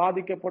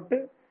வாதிக்கப்பட்டு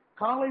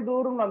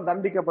காலைதோறும் நான்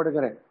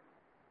தண்டிக்கப்படுகிறேன்.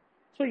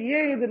 ஸோ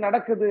ஏன் இது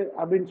நடக்குது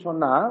அப்படின்னு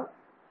சொன்னா,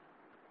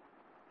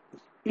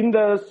 இந்த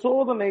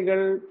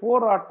சோதனைகள்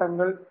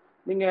போராட்டங்கள்,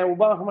 நீங்க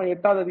உபாகமம்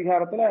 8வது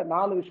அதிகாரத்துல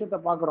 4 விஷயத்த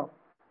பாக்குறோம்.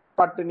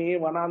 பட்டினி,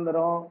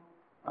 வனாந்தரம்,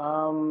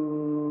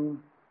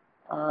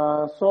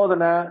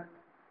 சோதனை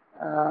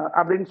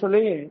அப்படின்னு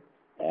சொல்லி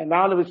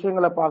 4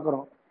 விஷயங்களை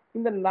பாக்குறோம்.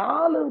 இந்த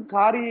 4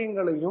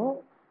 காரியங்களையும்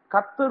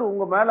கர்த்தர்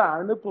உங்க மேல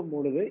அனுப்பும்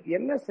பொழுது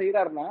என்ன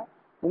செய்யறாருன்னா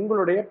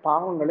உங்களுடைய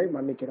பாவங்களை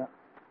மன்னிக்கிறார்.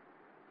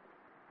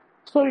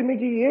 சோ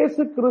இன்னைக்கு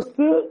இயேசு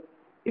கிறிஸ்து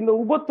இந்த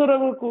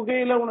உபத்திரவு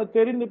குகையில உன்னை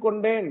தெரிந்து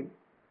கொண்டேன்,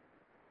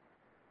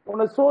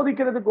 உன்னை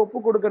சோதிக்கிறதுக்கு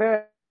ஒப்பு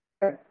கொடுக்கிறேன்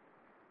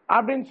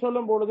அப்படின்னு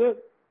சொல்லும் பொழுது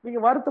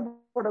நீங்க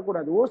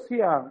வருத்தப்படக்கூடாது.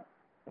 ஓசியா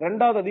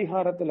 2வது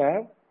அதிகாரத்துல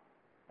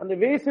அந்த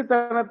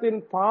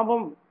வேசித்தனத்தின்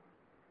பாவம்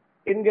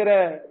என்கிற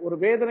ஒரு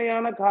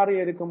வேதனையான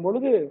காரியம் இருக்கும்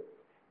பொழுது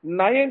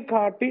நயம்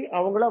காட்டி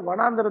அவங்கள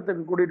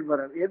வனாந்தரத்துக்கு கூட்டிட்டு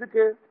போறாரு.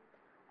 எதுக்கு?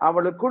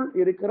 அவளுக்குள்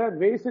இருக்கிற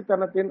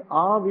வேசித்தனத்தின்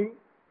ஆவி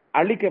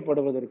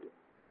அழிக்கப்படுவதற்கு.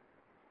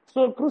 சோ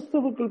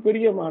கிறிஸ்துவுக்குள்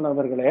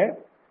பிரியமானவர்களே,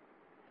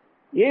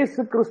 இயேசு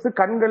கிறிஸ்து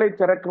கண்களை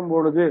திறக்கும்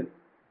பொழுது,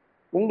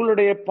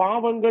 உங்களுடைய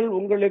பாவங்கள்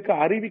உங்களுக்கு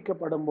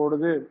அறிவிக்கப்படும்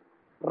பொழுது,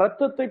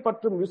 இரத்தத்தை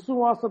பற்றும்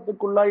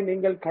விசுவாசத்துக்குள்ளாய்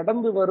நீங்கள்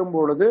கடந்து வரும்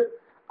பொழுது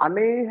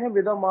அநேக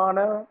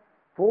விதமான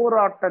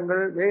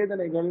போராட்டங்கள்,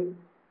 வேதனைகள்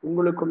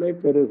உங்களுக்குள்ளே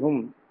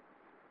பெருகும்.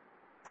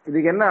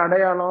 இதுக்கு என்ன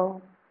அடையாளம்?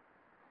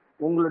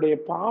 உங்களுடைய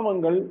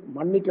பாவங்கள்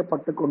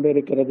மன்னிக்கப்பட்டு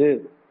கொண்டிருக்கிறது.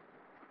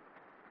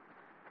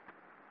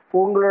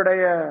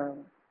 உங்களுடைய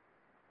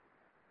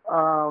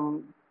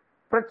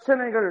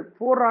பிரச்சனைகள்,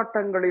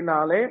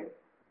 போராட்டங்களினாலே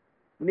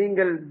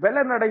நீங்கள்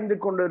பலனடைந்து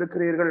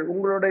கொண்டிருக்கிறீர்கள்.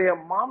 உங்களுடைய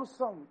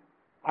மாம்சம்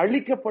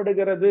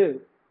அழிக்கப்படுகிறது.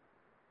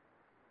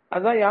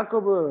 அதான்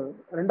யாக்கோபு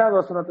 2வது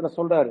வசனத்துல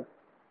சொல்றாரு.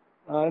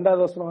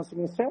 2வது வசனம்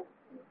வாசிங்க சார்.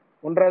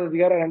 1வது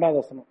அதிகாரம்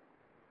 2வது வசனம்.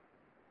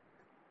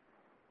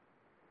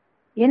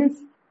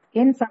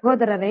 என்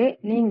சகோதரரே,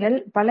 நீங்கள்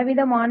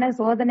பலவிதமான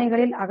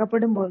சோதனைகளில்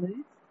அகப்படும் போது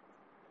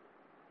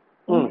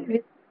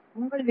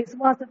உங்கள்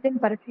விசுவாசத்தின்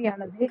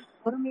பரீட்சையானது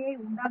பொறுமையை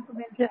உண்டாக்கும்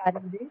என்று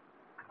அறிந்து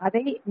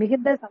அதை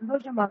மிகுந்த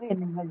சந்தோஷமாக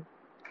எண்ணுங்கள்.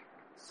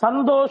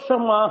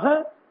 சந்தோஷமாக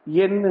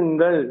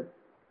எண்ணுங்கள்.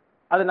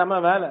 அது நம்ம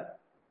வேலை.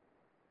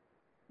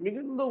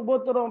 மிகுந்த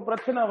உபத்திரம்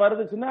பிரச்சனை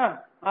வருதுச்சுன்னா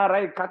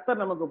ரைட்,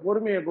 கர்த்தர் நமக்கு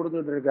பொறுமையை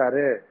கொடுத்துட்டு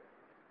இருக்காரு,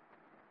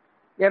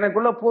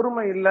 எனக்குள்ள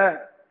பொறுமை இல்லை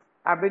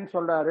அப்படின்னு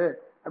சொல்றாரு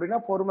அப்படின்னா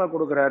பொறுமை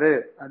கொடுக்குறாரு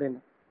அப்படின்னு.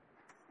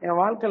 என்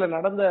வாழ்க்கையில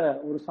நடந்த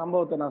ஒரு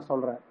சம்பவத்தை நான்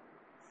சொல்றேன்.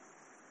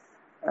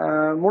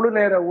 முழு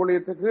நேர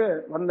ஊழியத்துக்கு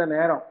வந்த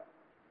நேரம்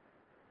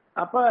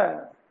அப்ப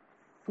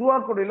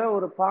துவாக்குடியில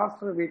ஒரு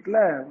பாஸ்டர் வீட்டுல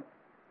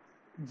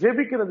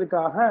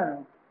ஜெபிக்கிறதுக்காக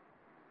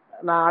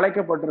நான்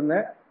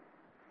அழைக்கப்பட்டிருந்தேன்.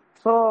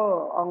 ஸோ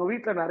அவங்க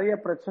வீட்டுல நிறைய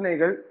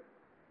பிரச்சனைகள்.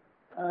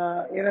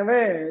 எனவே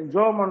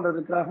ஜெபம்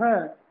பண்றதுக்காக,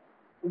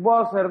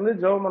 உபவாசம் இருந்து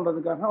ஜெபம்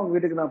பண்றதுக்காக அவங்க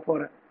வீட்டுக்கு நான்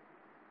போறேன்.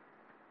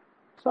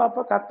 ஸோ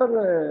அப்போ கர்த்தர்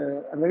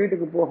அந்த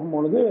வீட்டுக்கு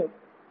போகும்பொழுது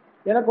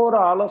எனக்கு ஒரு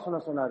ஆலோசனை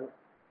சொன்னார்.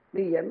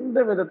 நீ எந்த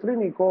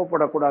விதத்துலையும் நீ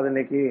கோவப்படக்கூடாது,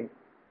 இன்னைக்கு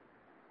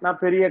நான்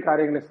பெரிய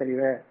காரியங்களை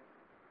செய்வேன்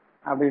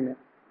அப்படின்னு.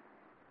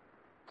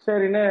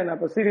 சரின்னு நான்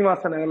இப்போ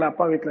சீனிவாச நகரில்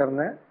அப்பா வீட்டில்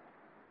இருந்தேன்.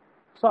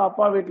 ஸோ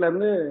அப்பா வீட்டில்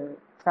இருந்து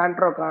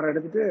சாண்ட்ரோ கார்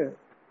எடுத்துட்டு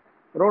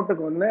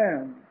ரோட்டுக்கு வந்தேன்.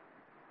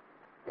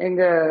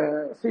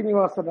 எங்கள்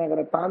சீனிவாச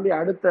நகரை தாண்டி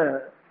அடுத்த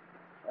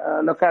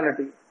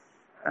லொக்காலிட்டி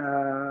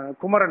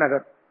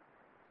குமரநகர்.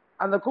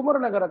 அந்த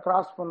குமரநகரை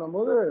கிராஸ்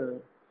பண்ணும்போது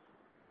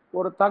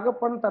ஒரு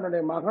தகப்பன்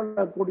தன்னுடைய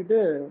மகனை கூட்டிட்டு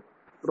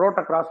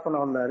ரோட்டை கிராஸ் பண்ண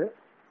வந்தாரு.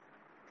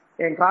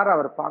 என் காரை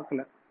அவர்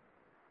பார்க்கல.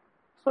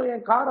 ஸோ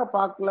என் காரை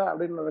பார்க்கல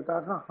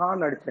அப்படின்றதுக்காக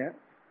ஹார்ன் அடித்தேன்.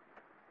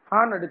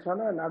 ஹார்ன்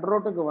அடித்தோன்னே நடு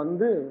ரோட்டுக்கு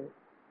வந்து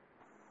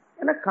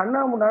என்ன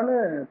கண்ணாமுன்னான்னு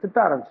திட்ட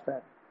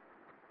ஆரம்பிச்சிட்டார்.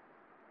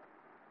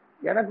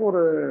 எனக்கு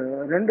ஒரு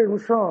 2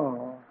 நிமிஷம்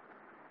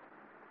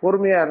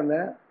பொறுமையாக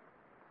இருந்தேன்.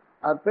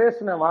 அது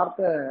பேசின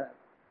வார்த்தை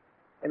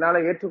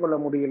என்னால் ஏற்றுக்கொள்ள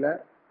முடியல.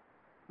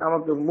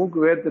 நமக்கு மூக்கு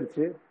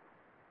வேர்த்துருச்சு.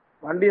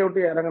 வண்டியை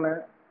விட்டு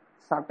இறங்கினேன்.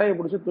 சட்டையை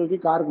பிடிச்சி தூக்கி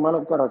காருக்கு மேலே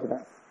உட்கார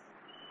வச்சுட்டேன்.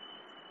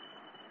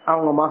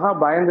 அவங்க மகா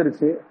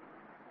பயந்துருச்சு.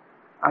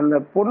 அந்த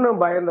பொண்ணு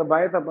பயந்த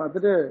பயத்தை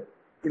பார்த்துட்டு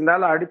இந்த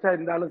ஆள் அடித்தா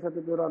இந்த ஆளு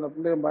செத்து போயிடும், அந்த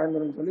பிள்ளையும்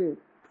பயந்துருன்னு சொல்லி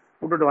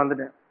விட்டுட்டு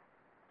வந்துட்டேன்.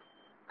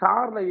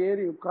 காரில்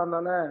ஏறி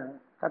உட்கார்ந்தானே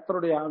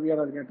கர்த்தருடைய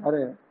ஆவியானவர்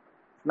கேட்டார்,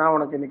 நான்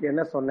உனக்கு இன்னைக்கு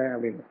என்ன சொன்னேன்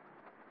அப்படின்னு.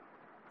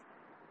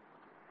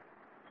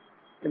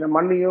 என்னை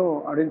மன்னியும்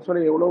அப்படின்னு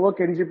சொல்லி எவ்வளவோ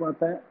கெஞ்சி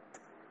பார்த்தேன்.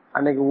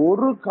 அன்னைக்கு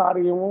ஒரு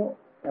காரியமும்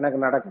எனக்கு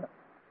நடக்கல.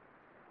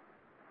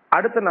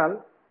 அடுத்த நாள்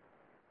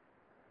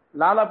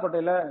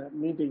லாலாப்பேட்டையில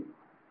மீட்டிங்.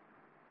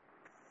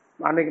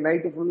 அன்னைக்கு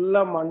நைட்டு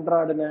ஃபுல்லா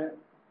மன்றாடினேன்,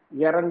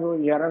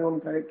 இறங்கும்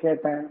இறங்கும்னு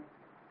கேட்டேன்.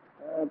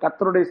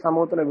 கர்த்தருடைய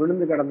சமூகத்துல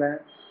விழுந்து கிடந்தேன்.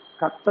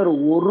 கர்த்தர்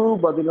ஒரு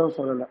பதிலும்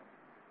சொல்லல.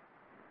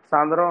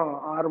 சாயந்தரம்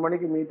 6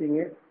 மணிக்கு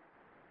மீட்டிங்கு,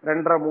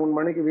 2:30 3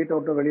 மணிக்கு வீட்டை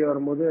விட்டு வெளியே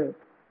வரும்போது,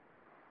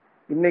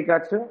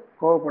 இன்னைக்காச்சும்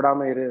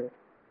கோவப்படாம இரு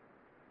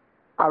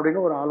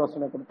அப்படின்னு ஒரு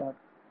ஆலோசனை கொடுத்தார்.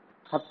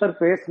 கர்த்தர்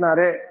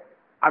பேசினாரே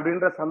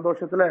அப்படின்ற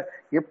சந்தோஷத்துல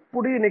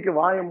எப்படி இன்னைக்கு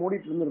வாயை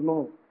மூடிட்டு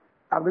இருந்துடணும்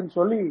அப்படின்னு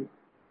சொல்லி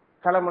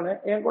கிளம்புனேன்.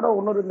 என் கூட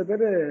இன்னொரு 2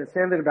 பேர்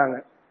சேர்ந்துக்கிட்டாங்க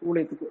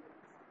ஊழியத்துக்கு.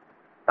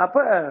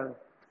 அப்ப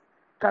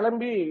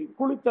கிளம்பி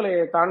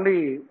குளித்தலையை தாண்டி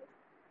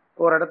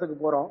ஒரு இடத்துக்கு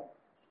போறோம்.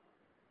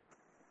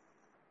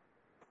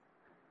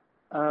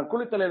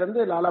 குளித்தலையில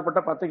இருந்து லாலாப்பட்ட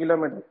 10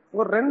 கிலோமீட்டர்.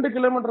 ஒரு 2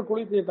 கிலோமீட்டர்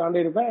குளித்தலையை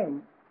தாண்டி இருப்பேன்.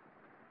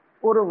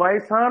 ஒரு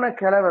வயசான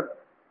கிழவர்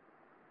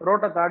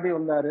ரோட்டை தாண்டி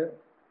வந்தாரு.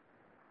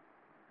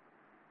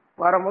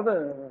 வரும்போது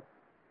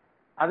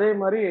அதே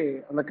மாதிரி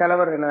அந்த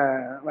கிழவர்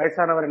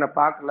வயசானவர் என்ன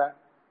பார்க்கல,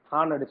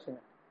 ஹார்ன்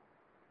அடிச்சேன்.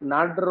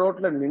 நடு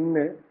ரோட்ல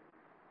நின்று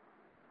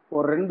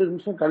ஒரு 2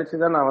 நிமிஷம்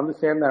கழிச்சுதான் நான் வந்து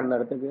சேர்ந்தேன் அந்த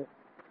இடத்துக்கு.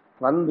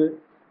 வந்து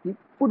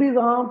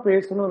இப்படிதான்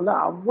பேசணும் இல்லை,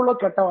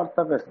 அவ்வளவு கெட்ட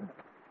வார்த்தை பேசுனேன்.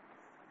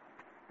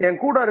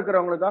 என் கூட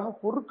இருக்கிறவங்களுக்காக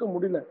பொறுக்க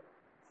முடியல.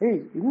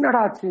 ஏய்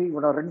என்னடாச்சு,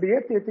 இவனை 2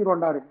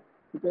 ஏத்திடுவாண்டாரு,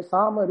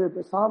 பேசாம இரு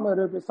பேசாம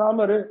இரு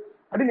பேசாம இரு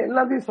அப்படின்னு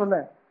எல்லாத்தையும்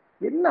சொன்னேன்.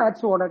 என்ன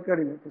ஆச்சு உனக்கு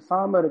அப்படின்னு,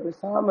 பேசாம இரு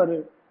பேசாம இரு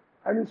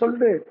அப்படின்னு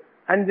சொல்லிட்டு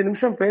 5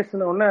 நிமிஷம்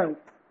பேசின உடனே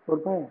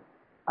ஒருத்தன்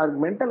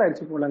அதுக்கு மென்டல்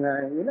ஆயிடுச்சு போலங்க,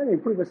 என்ன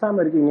இப்படி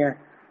பேசாம இருக்கீங்க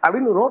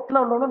அப்படின்னு ரோட்ல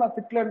உள்ளவன நான்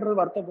திட்டலன்றது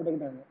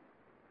வருத்தப்பட்டுக்கிட்டாங்க.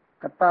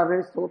 கர்த்தாவே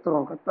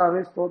ஸ்தோத்திரம்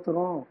கர்த்தாவே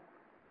ஸ்தோத்திரம்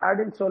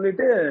அப்படின்னு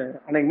சொல்லிட்டு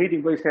அன்னைக்கு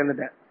மீட்டிங் போய்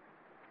சேர்ந்துட்டேன்.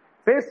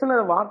 பேசின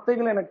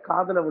வார்த்தைகள் எனக்கு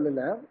காதுல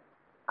விழல.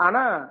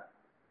 ஆனா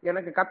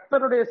எனக்கு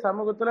கர்த்தருடைய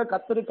சமூகத்துல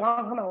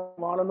கர்த்தருக்காக நான்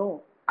வாழணும்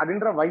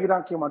அப்படின்ற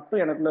வைராக்கியம்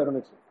மட்டும் எனக்குள்ள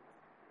இருந்துச்சு.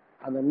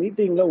 அந்த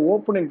மீட்டிங்ல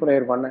ஓப்பனிங்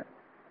பிரேயர் பண்ணேன்.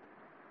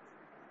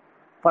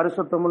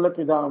 பரிசுத்தமுள்ள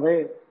பிதாவே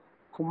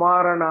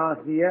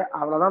குமாரனாகிய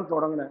அவ்வளவுதான்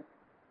தொடங்கினேன்.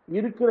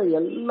 இருக்கிற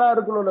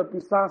எல்லாருக்குள்ள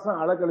பிசாசம்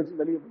அலக்கழிச்சு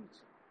வெளியே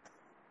போயிடுச்சு.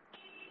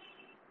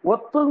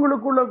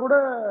 ஒருத்தவங்களுக்குள்ள கூட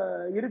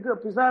இருக்கிற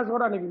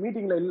பிசாசோட அன்னைக்கு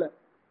மீட்டிங்ல இல்ல.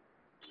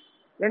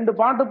 2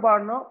 பாட்டு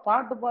பாடினோம்.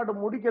 பாட்டு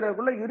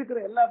முடிக்கிறதுக்குள்ள இருக்கிற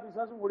எல்லா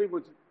பிசாசும் ஓடி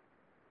போச்சு.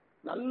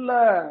 நல்ல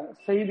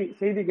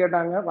செய்தி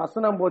கேட்டாங்க,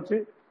 வசனம் போச்சு,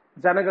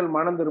 ஜனங்கள்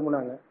மனம்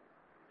திரும்பினாங்க.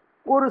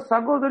 ஒரு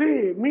சகோதரி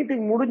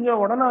மீட்டிங் முடிஞ்ச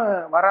உடனே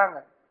வராங்க.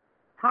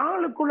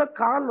 ஹாலுக்குள்ள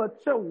கால்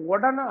வச்ச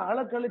உடனே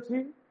அலக்கழிச்சு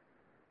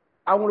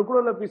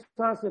அவங்களுக்குள்ள உள்ள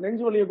பிசாசு,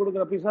 நெஞ்சு வலியை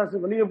கொடுக்குற பிசாசு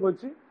வெளியே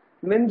போச்சு.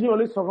 நெஞ்சு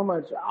வலி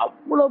சுகமாயிடுச்சு.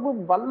 அவ்வளவு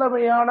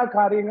வல்லமையான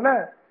காரியங்களை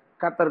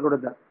கர்த்தர்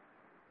கொடுத்தார்.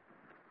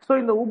 சோ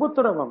இந்த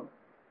உபத்திரவம்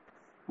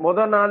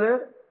முதல் நாள்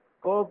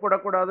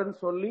கோவப்படக்கூடாதுன்னு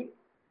சொல்லி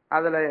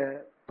அதுல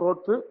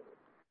தோத்து,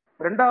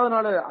 2வது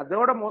நாள்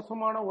அதோட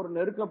மோசமான ஒரு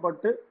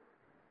நெருக்கப்பட்டு,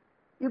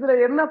 இதுல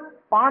என்ன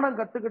பாடம்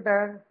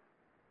கத்துக்கிட்டேன்?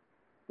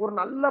 ஒரு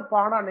நல்ல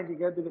பாடம் அன்னைக்கு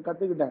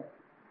கத்துக்கிட்டேன்.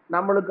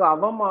 நம்மளுக்கு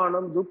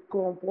அவமானம்,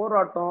 துக்கம்,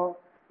 போராட்டம்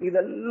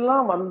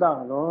இதெல்லாம்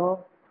வந்தாலும்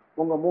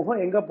உங்க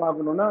முகம் எங்க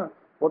பார்க்கணும்னா,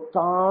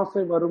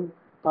 ஒத்தாசை வரும்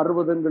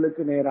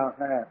பர்வதங்களுக்கு நேராக.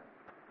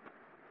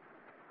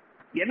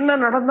 என்ன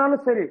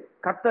நடந்தாலும் சரி,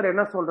 கர்த்தர்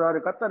என்ன சொல்றாரு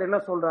கர்த்தர் என்ன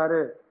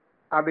சொல்றாரு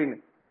அப்படின்னு.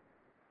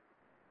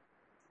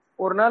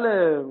 ஒரு நாள்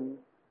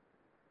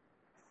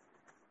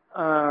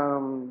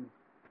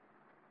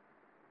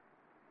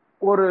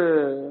ஒரு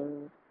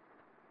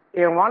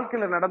என்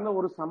வாழ்க்கையில நடந்த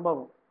ஒரு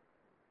சம்பவம்.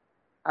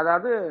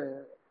 அதாவது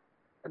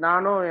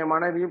நானும் என்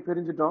மனைவியும்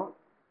பிரிஞ்சிட்டோம்.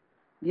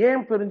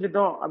 ஏன்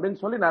பிரிஞ்சிட்டோம்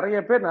அப்படின்னு சொல்லி நிறைய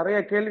பேர் நிறைய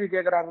கேள்வி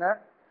கேட்கறாங்க.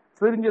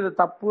 பிரிஞ்சது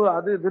தப்பு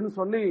அது இதுன்னு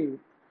சொல்லி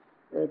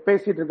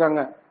பேசிட்டு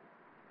இருக்காங்க.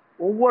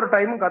 ஒவ்வொரு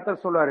டைமும்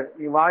கர்த்தர் சொல்லுவாரு,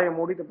 நீ வாயை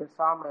மூடிட்டு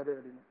பேசாம இரு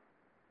அப்படின்னு.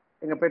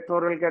 எங்க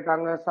பெற்றோர்கள்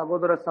கேட்டாங்க,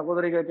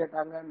 சகோதரிகள்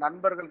கேட்டாங்க,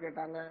 நண்பர்கள்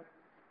கேட்டாங்க.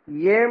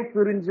 ஏன்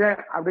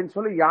பிரிஞ்சேன் அப்படின்னு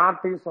சொல்லி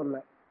யார்கிட்டையும் சொல்ல.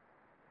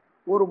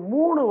 ஒரு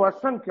 3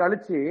 வருஷம்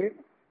கழிச்சு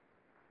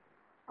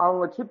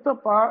அவங்க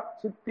சித்தப்பா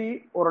சித்தி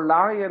ஒரு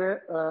லாயரு,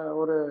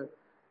 ஒரு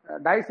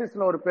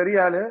டைசிஸ்ல ஒரு பெரிய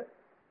ஆளு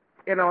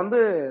என்னை வந்து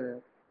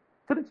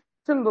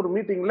திருச்செந்தூர்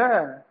மீட்டிங்ல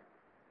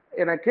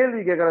என்னை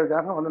கேள்வி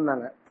கேட்கறதுக்காக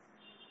வந்திருந்தாங்க.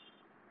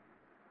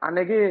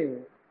 அன்னைக்கு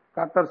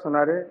கர்த்தர்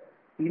சொன்னாரு,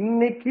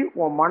 இன்னைக்கு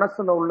உன்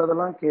மனசுல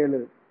உள்ளதெல்லாம் கேளு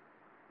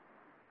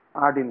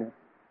அப்படின்னு.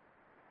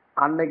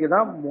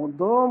 அன்னைக்குதான்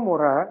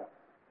முறை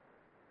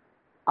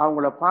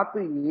அவங்கள பார்த்து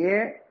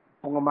ஏன்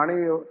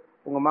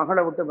உங்க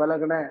மகளை விட்டு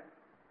விலகுன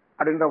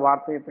அப்படின்ற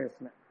வார்த்தையை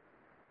பேசினேன்.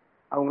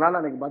 அவங்களால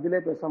அன்னைக்கு பதிலே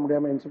பேச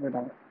முடியாம எஞ்சி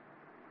போயிட்டாங்க.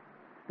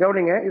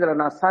 கவனிங்க, இதுல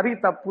நான் சரி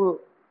தப்பு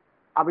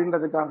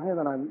அப்படின்றதுக்காக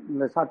இதை நான்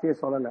இந்த சாட்சியை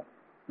சொல்லலை.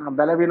 நான்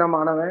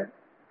பலவீனமானவன்,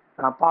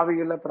 நான்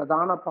பாவிகள்ல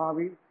பிரதான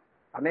பாவி,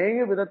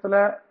 அநேக விதத்துல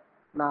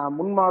நான்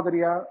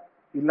முன்மாதிரியா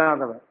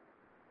இல்லாதவன்.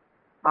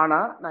 ஆனா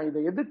நான் இதை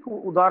எதுக்கு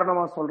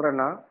உதாரணமா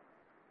சொல்றேன்னா,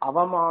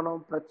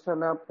 அவமானம்,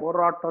 பிரச்சனை,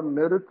 போராட்டம்,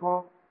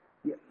 நெருக்கம்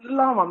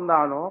எல்லாம்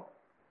வந்தாலும்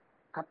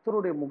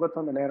கர்த்தருடைய முகத்தை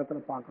அந்த நேரத்துல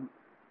பார்க்கணும்.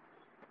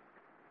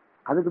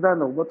 அதுக்குதான்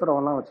இந்த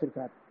உபத்திரவெல்லாம்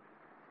வச்சிருக்காரு.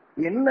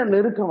 என்ன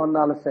நெருக்கம்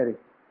வந்தாலும் சரி,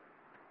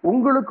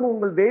 உங்களுக்கும்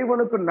உங்கள்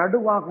தேவனுக்கும்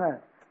நடுவாக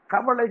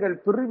கவலைகள்,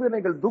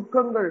 பிரிவினைகள்,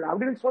 துக்கங்கள்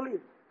அப்படின்னு சொல்லி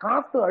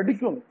காத்து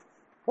அடிக்கும்,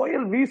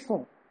 புயல்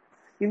வீசும்.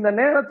 இந்த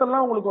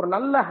நேரத்தெல்லாம் உங்களுக்கு ஒரு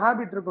நல்ல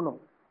ஹேபிட் இருக்கணும்,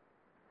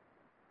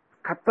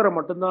 கர்த்தரை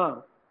மட்டும்தான்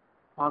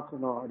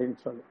பார்க்கணும் அப்படின்னு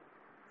சொல்லி.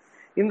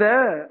 இந்த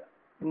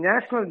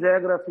நேஷனல்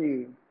ஜியோகிராபி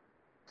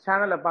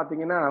சேனலை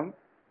பார்த்தீங்கன்னா,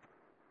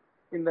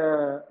 இந்த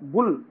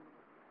புல்,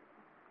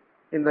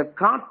 இந்த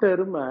காட்டு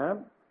எருமை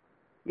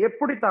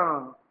எப்படி தான்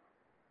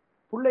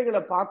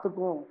பிள்ளைகளை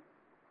பார்த்துக்கும்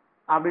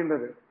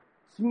அப்படின்றது,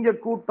 சிங்க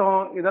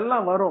கூட்டம்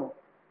இதெல்லாம் வரும்.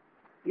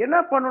 என்ன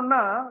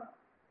பண்ணும்னா,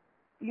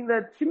 இந்த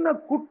சின்ன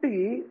குட்டி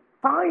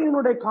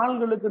தாயினுடைய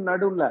கால்களுக்கு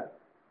நடுவுல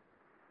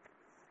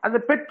அந்த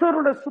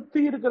பெற்றோரோட சுத்தி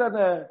இருக்கிற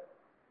அந்த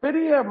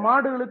பெரிய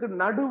மாடுகளுக்கு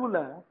நடுவுல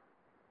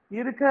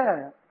இருக்க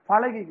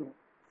பழகிக்கும்.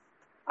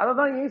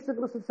 அததான் இயேசு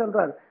கிறிஸ்து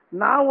சொல்றாரு,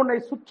 நான் உன்னை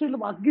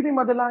சுற்றிலும் அக்னி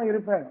மதிலா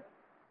இருப்பேன்.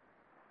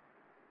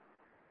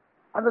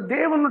 அந்த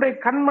தேவனுடைய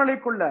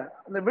கண்மலைக்குள்ள,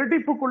 அந்த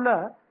வெடிப்புக்குள்ள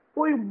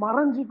போய்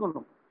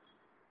மறைஞ்சிக்கணும்.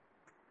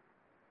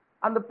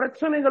 அந்த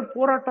பிரச்சனைகள்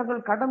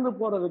போராட்டங்கள் கடந்து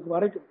போறதுக்கு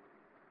வரைக்கும்.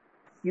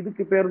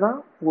 இதுக்கு பேர் தான்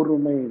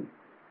பொறுமை.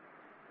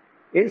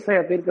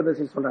 ஏசாயா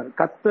தீர்க்கதரிசி சொல்றாரு,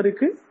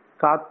 கர்த்தருக்கு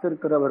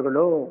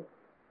காத்திருக்கிறவர்களோ,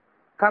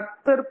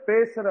 கர்த்தர்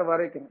பேசுற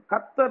வரைக்கும்,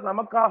 கர்த்தர்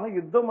நமக்காக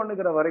யுத்தம்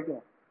பண்ணுகிற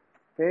வரைக்கும்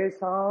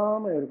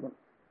பேசாம இருக்கணும்.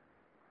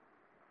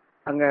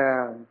 அங்க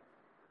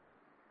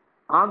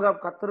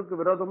ஆகாப் கர்த்தருக்கு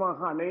விரோதமாக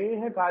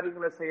அநேக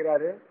காரியங்களை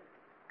செய்யறாரு.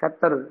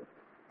 கர்த்தர்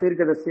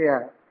தீர்க்கதரிசிய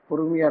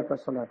பொறுமையா இருக்க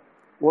சொன்னார்.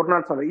 ஒரு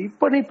நாள் சொல்ற,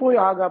 இப்ப நீ போய்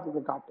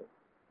ஆகாப்புக்கு காட்டு,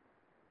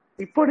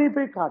 இப்ப நீ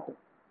போய் காட்டு,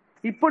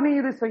 இப்ப நீ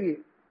இது செய்ய,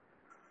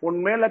 உன்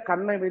மேல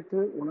கண்ணை வைத்து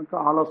உனக்கு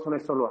ஆலோசனை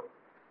சொல்வார்.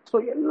 சோ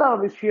எல்லா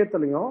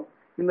விஷயத்திலையும்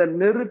இந்த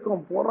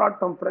நெருக்கம்,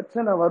 போராட்டம்,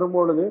 பிரச்சனை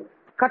வரும்பொழுது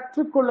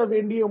கற்றுக்கொள்ள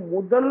வேண்டிய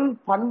முதல்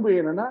பண்பு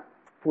என்னன்னா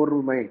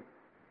பொறுமை.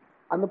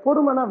 அந்த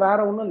பொறுமைனா வேற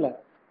ஒண்ணும் இல்ல,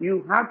 you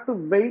have to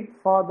wait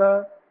for the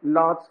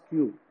Lord's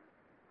Q.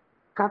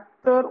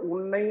 கர்த்தர்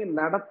உன்னை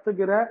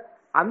நடத்துகிற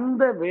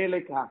அந்த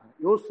வேலைக்காக.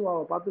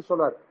 யோசுவாவை பார்த்து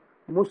சொல்றாரு,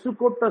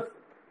 முசுக்கொட்ட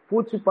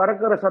பூச்சி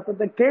பறக்கிற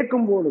சத்தத்தை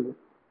கேட்கும் பொழுது,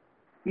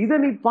 இதை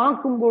நீ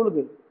பார்க்கும்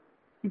பொழுது,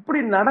 இப்படி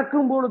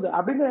நடக்கும் பொழுது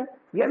அப்படின்னு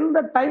எந்த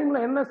டைம்ல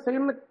என்ன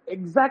செய்யணும்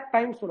எக்ஸாக்ட்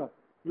டைம் சொல்றாரு.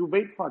 You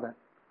wait for that.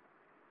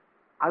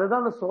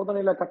 அதுதான் அந்த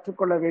சோதனையில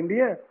கற்றுக்கொள்ள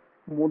வேண்டிய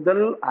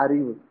முதல்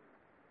அறிவு.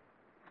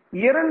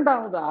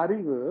 இரண்டாவது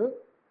அறிவு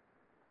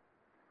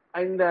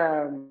இந்த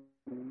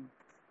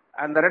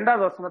அந்த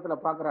 2வது வசனத்துல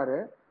பாக்குறாரு,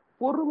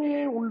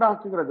 பொறுமையை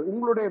உண்டாக்குகிறது.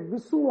 உங்களுடைய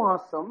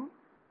விசுவாசம்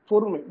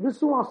பொறுமை.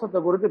 விசுவாசத்தை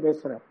குறித்து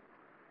பேசுறாரு.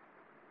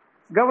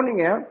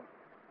 கவனிங்க,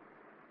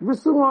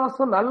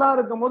 விசுவாசம் நல்லா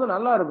இருக்கும் போது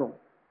நல்லா இருக்கும்.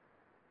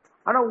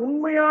 ஆனா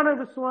உண்மையான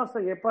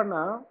விசுவாசம்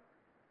எப்பன்னா,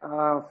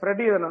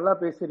 ஃப்ரெடி இதை நல்லா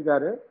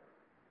பேசியிருக்காரு,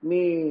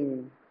 நீ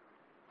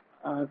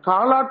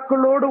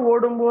காலாட்களோடு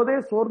ஓடும் போதே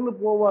சோர்ந்து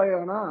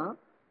போவாயானா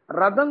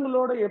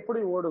ரதங்களோட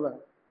எப்படி ஓடுவ?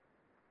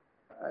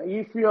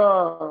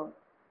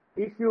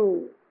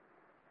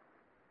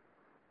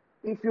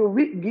 if you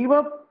give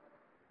up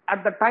at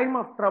the time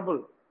of trouble,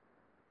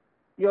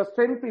 your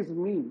strength is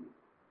mean.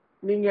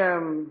 நீங்க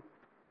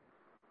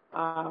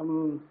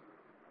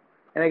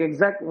எனக்கு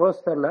எக்ஸாக்ட்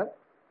வேர்ஸ் தெரியல,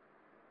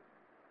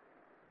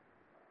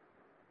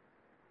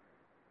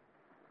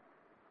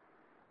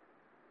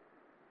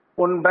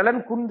 உன்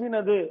பலன்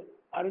குன்றினது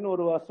அப்படின்னு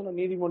ஒரு வசனம்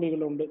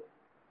நீதிமொழிகள் உண்டு.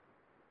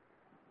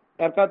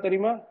 யாருக்கா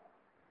தெரியுமா?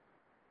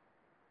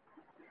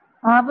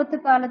 ஆபத்து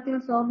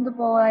காலத்தில் சோர்ந்து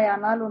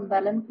போவாயானால் உன்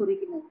பலன்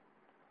குறுகினது.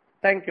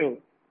 தேங்க்யூ.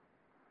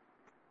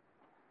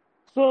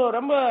 சோ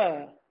ரொம்ப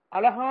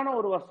அழகான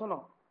ஒரு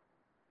வசனம்.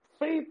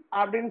 ஃபெய்த்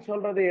அப்படின்னு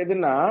சொல்றது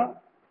எதுனா,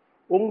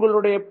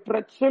 உங்களுடைய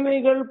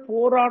பிரச்சனைகள்,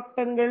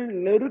 போராட்டங்கள்,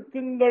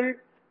 நெருக்கங்கள்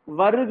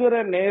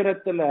வருகிற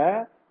நேரத்துல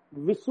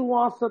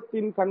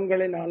விசுவாசத்தின்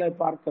கண்களினால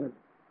பார்க்கிறது.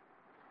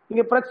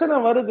 இங்க பிரச்சனை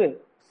வருது,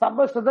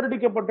 சபை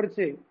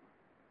சிதறடிக்கப்பட்டுருச்சு,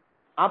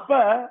 அப்ப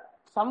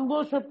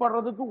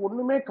சந்தோஷப்படுறதுக்கு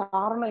ஒண்ணுமே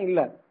காரணம்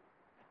இல்லை.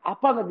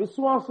 அப்ப அந்த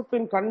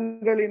விசுவாசத்தின்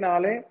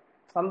கண்களினாலே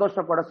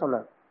சந்தோஷப்பட சொல்ல.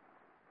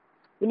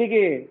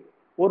 இன்னைக்கு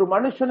ஒரு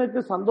மனுஷனுக்கு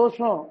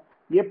சந்தோஷம்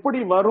எப்படி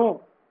வரும்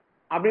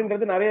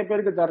அப்படின்றது நிறைய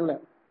பேருக்கு தெரியல.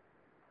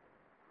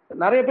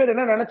 நிறைய பேர்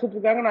என்ன நினைச்சிட்டு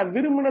இருக்காங்க, நான்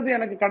விரும்பினது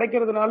எனக்கு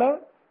கிடைக்கிறதுனால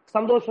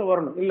சந்தோஷம்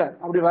வரணும். இல்ல,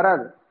 அப்படி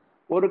வராது.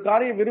 ஒரு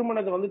காரியம்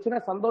விரும்பினது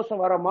வந்துச்சுன்னா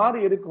சந்தோஷம் வர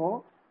மாதிரி இருக்கும்.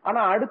 ஆனா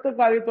அடுத்த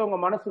காரியத்தை உங்க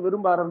மனசு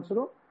விரும்ப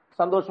ஆரம்பிச்சிடும்,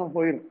 சந்தோஷம்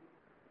போயிடும்.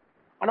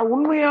 ஆனா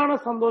உண்மையான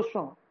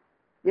சந்தோஷம்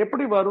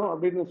எப்படி வரும்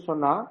அப்படின்னு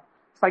சொன்னா,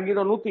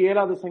 சங்கீதம்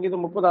 107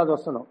 சங்கீதம் 30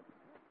 வசனம்.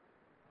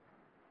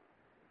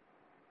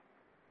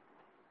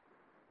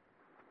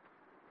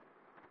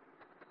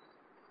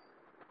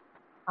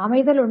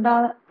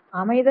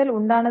 அமைதல்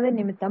உண்டானது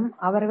நிமித்தம்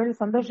அவர்கள்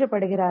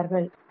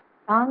சந்தோஷப்படுகிறார்கள்.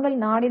 தாங்கள்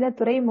நாடின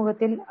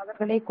துறைமுகத்தில்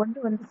அவர்களை கொண்டு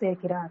வந்து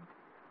சேர்க்கிறார்.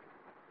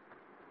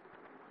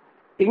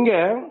 இங்க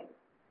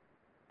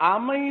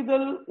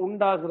அமைதல்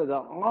உண்டாகிறது,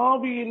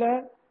 ஆவியில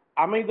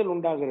அமைதல்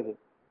உண்டாகிறது.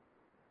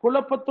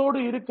 குழப்பத்தோடு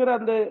இருக்கிற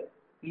அந்த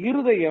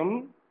இருதயம்,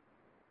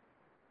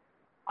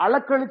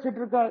 அலக்கழிச்சிட்டு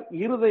இருக்க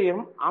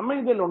இருதயம்,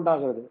 அமைதல்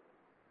உண்டாகிறது.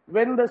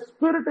 when the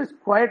spirit is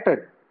quieted,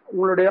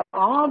 உங்களுடைய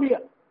ஆவி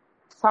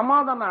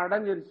சமாதானம்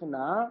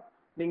அடைஞ்சிருச்சுன்னா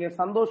நீங்க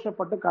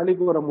சந்தோஷப்பட்டு களி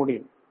கூற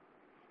முடியும்.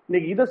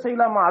 இன்னைக்கு இதை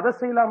செய்யலாமா, அதை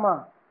செய்யலாமா,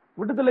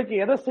 விடுதலைக்கு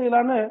எதை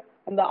செய்யலான்னு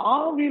அந்த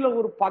ஆவியில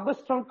ஒரு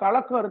பதஷ்டம்,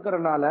 கலக்கம்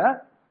இருக்கிறனால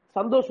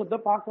சந்தோஷத்தை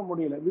பார்க்க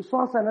முடியல.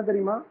 விசுவாசம் என்ன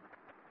தெரியுமா?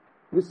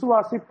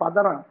 விசுவாசி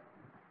பதறான்.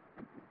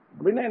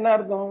 அப்படின்னா என்ன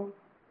அர்த்தம்?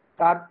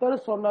 கர்த்தர்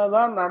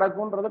சொன்னதான்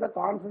நடக்கும்ன்றதுல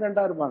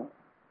கான்பிடென்டா இருப்பாங்க.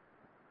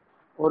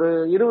 ஒரு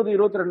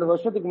 20-22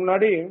 வருஷத்துக்கு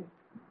முன்னாடி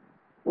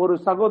ஒரு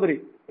சகோதரி,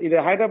 இது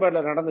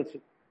ஹைதராபாத்ல நடந்துச்சு,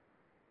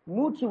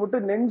 மூச்சு விட்டு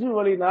நெஞ்சு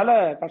வலினால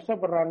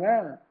கஷ்டப்படுறாங்க.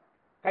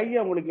 கையை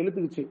அவங்களுக்கு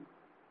இழுத்துக்குச்சு.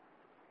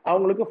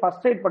 அவங்களுக்கு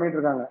ஃபர்ஸ்ட் எய்ட் பண்ணிட்டு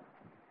இருக்காங்க.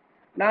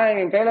 நான்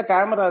என் கையில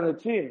கேமரா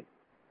வச்சு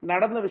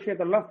நடந்த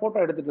விஷயத்தெல்லாம்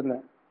போட்டோ எடுத்துட்டு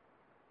இருந்தேன்.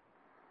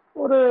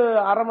 ஒரு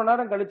அரை மணி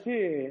நேரம் கழிச்சு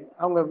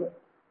அவங்க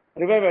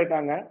ரிவைவ்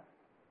ஆயிட்டாங்க.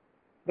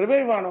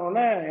 ரிவைவ்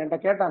ஆனவுடனே என்கிட்ட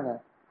கேட்டாங்க,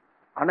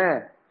 அண்ணே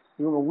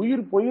இவங்க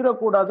உயிர்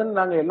போயிடக்கூடாதுன்னு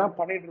நாங்க எல்லாம்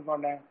பண்ணிட்டு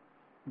இருக்கோம்ண்ணே,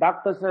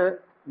 டாக்டர்ஸ்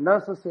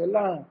நர்சஸ்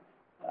எல்லாம்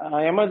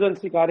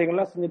எமர்ஜென்சி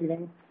காரியங்கள்லாம் செஞ்சுட்டு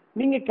இருக்காங்க,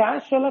 நீங்க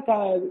கேஷுவலா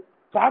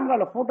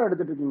கேமரால போட்டோ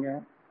எடுத்துட்டு இருக்கீங்க.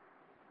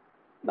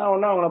 நான்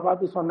ஒன்னு அவங்கள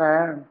பார்த்து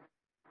சொன்னேன்,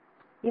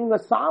 இவங்க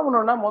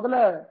சாவணும்னா முதல்ல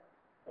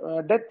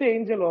டெத்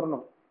ஏஞ்சல்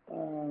வரணும்,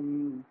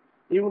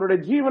 இவங்களுடைய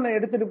ஜீவனை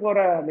எடுத்துட்டு போற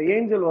அந்த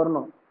ஏஞ்சல்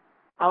வரணும்.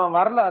 அவன்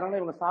வரல, அதனால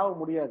இவங்க சாவ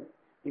முடியாது,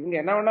 இவங்க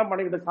என்ன வேணா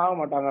பண்ணிக்கிட்டு சாவ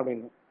மாட்டாங்க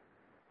அப்படின்னு.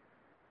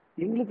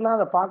 எங்களுக்குலாம்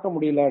அதை பார்க்க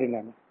முடியல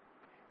அப்படின்னாங்க.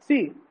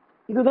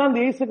 இதுதான் இந்த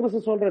இயேசு கிறிஸ்து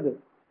சொல்றது.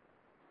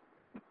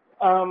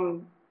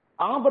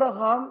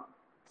 ஆபிரகாம்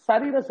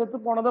சரீர செத்து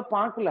போனதை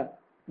பார்க்கல,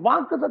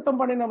 வாக்குத்தத்தம்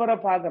பண்ணினவரை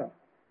பார்க்கிறேன்.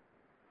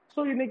 சோ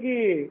இன்னைக்கு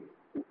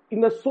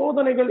இந்த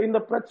சோதனைகள், இந்த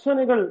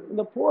பிரச்சனைகள்,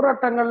 இந்த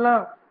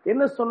போராட்டங்கள்லாம்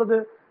என்ன சொல்லுது?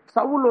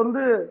 சவுல்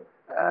வந்து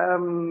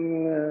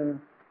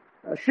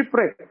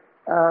ஷிப்ரெக்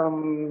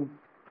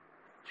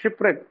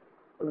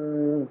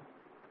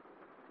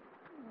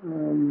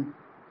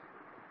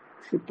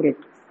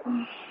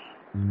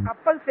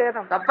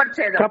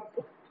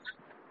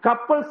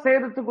கப்பல்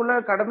சேதத்துக்குள்ள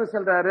கடந்து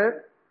செல்றாரு,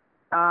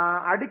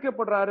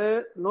 அடிக்கப்படுறாரு,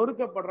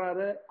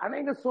 நொறுக்கப்படுறாரு,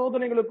 அநேக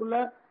சோதனைகளுக்குள்ள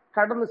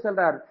கடந்து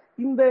செல்றாரு.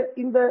 இந்த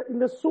இந்த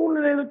இந்த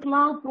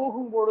சூழ்நிலைகளுக்கெல்லாம்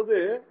போகும் பொழுது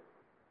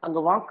அங்க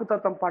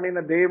வாக்குத்தத்தம்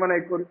பண்ணின தேவனை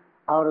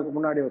அவருக்கு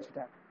முன்னாடி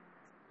வச்சுட்டாரு.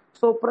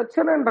 சோ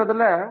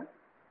பிரச்சனைன்றதுல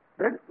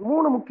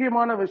 3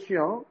 முக்கியமான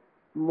விஷயம்.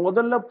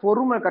 முதல்ல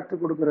பொறுமை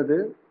கற்றுக் கொடுக்கிறது,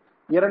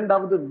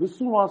 இரண்டாவது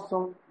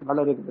விசுவாசம்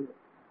வளருகிறது.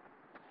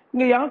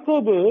 இங்க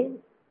யாக்கோபு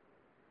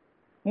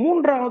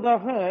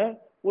மூன்றாவதாக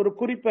ஒரு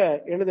குறிப்பை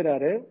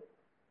எழுதுறாரு.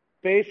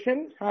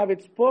 Patience have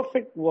its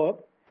perfect work,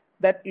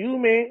 that you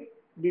may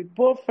be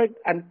perfect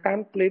and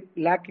complete,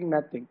 lacking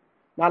nothing.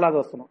 4வது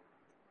வசனம்.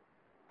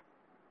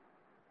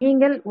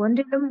 நீங்கள்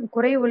ஒன்றிலும்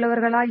குறை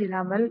உள்ளவர்களாய்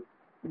இராமல்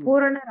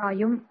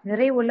பூரணராயும்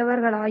நிறை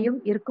உள்ளவர்களாயும்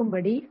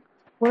இருக்கும்படி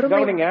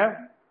கவனிங்க.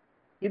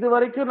 இது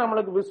வரைக்கும்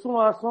நம்மளுக்கு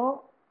விசுவாசம்,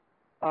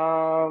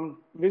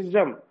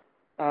 விஸ்டம்,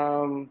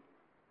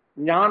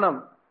 ஞானம்,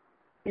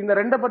 இந்த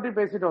 2 பற்றி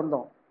பேசிட்டு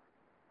வந்தோம்.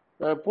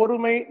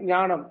 பொறுமை,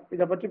 ஞானம்,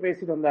 இத பற்றி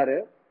பேசிட்டு வந்தாரு.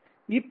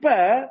 இப்ப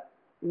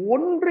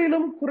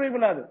ஒன்றிலும்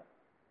குறைவில்லாது.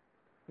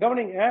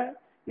 கவனிங்க,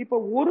 இப்ப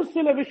ஒரு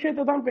சில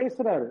விஷயத்தை தான்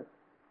பேசுறாரு.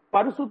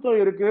 பரிசுத்தம்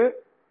இருக்கு,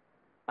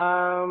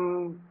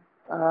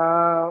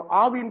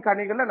 ஆவியின்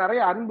கனிகள்ல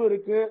நிறைய அன்பு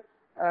இருக்கு,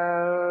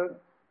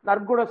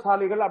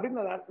 நற்குணசாலிகள்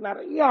அப்படின்னு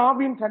நிறைய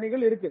ஆவியின்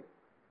கனிகள் இருக்கு.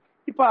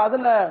 இப்ப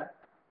அதுல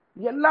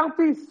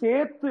எல்லாத்தையும்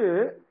சேர்த்து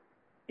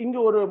இங்க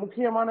ஒரு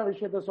முக்கியமான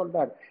விஷயத்த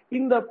சொல்றாரு.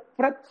 இந்த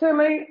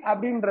பிரச்சனை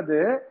அப்படின்றது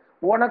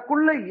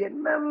உனக்குள்ள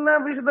என்னென்ன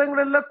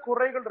விதங்கள்ல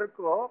குறைகள்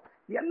இருக்கோ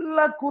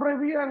எல்லா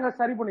குறைவையும் அங்க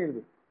சரி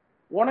பண்ணிடுது.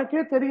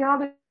 உனக்கே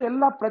தெரியாத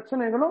எல்லா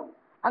பிரச்சனைகளும்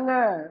அங்க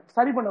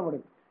சரி பண்ண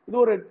முடியும். இது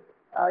ஒரு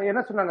என்ன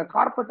சொன்னாங்க,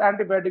 கார்பெட்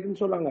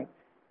ஆன்டிபயோட்டிக்னு சொல்லுவாங்க.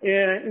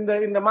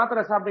 இந்த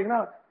மாத்திரை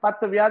சாப்பிட்டீங்கன்னா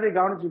 10 வியாதி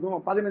கவனிச்சுக்கும்,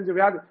 15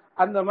 வியாதி.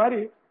 அந்த மாதிரி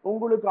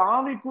உங்களுக்கு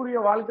ஆவிக்குரிய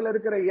வாழ்க்கையில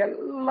இருக்கிற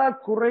எல்லா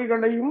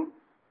குறைகளையும்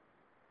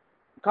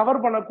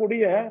கவர்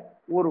பண்ணக்கூடிய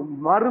ஒரு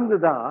மருந்து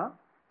தான்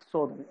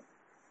சோதனை.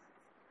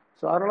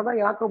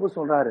 அதனாலதான் யாக்கோபு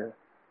சொல்றாரு,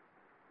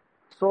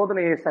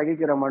 சோதனையை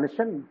சகிக்கிற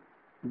மனுஷன்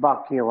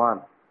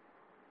பாக்கியவான்.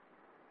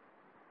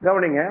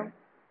 கவனிங்க,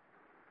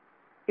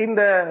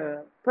 இந்த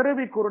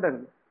பிறவி குருடன்,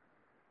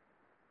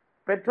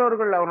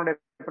 பெற்றோர்கள் அவனுடைய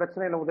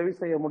பிரச்சனையில உதவி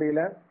செய்ய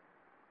முடியல,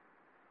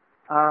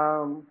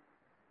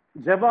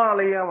 ஜெப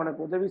ஆலயம்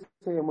அவனுக்கு உதவி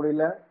செய்ய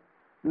முடியல,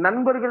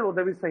 நண்பர்கள்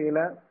உதவி செய்யல,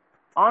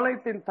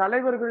 ஆலயத்தின்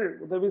தலைவர்கள்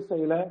உதவி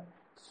செய்யல,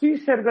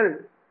 சீஷர்கள்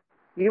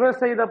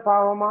இவன் செய்த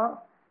பாவமா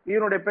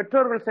இவனுடைய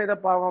பெற்றோர்கள் செய்த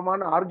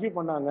பாவமான்னு ஆர்கியூ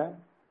பண்ணாங்க.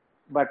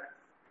 பட்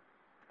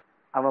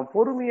அவன்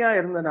பொறுமையா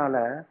இருந்தனால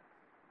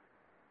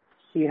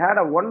he had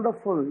a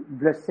wonderful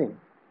blessing.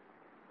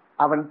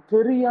 அவன்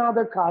தெரியாத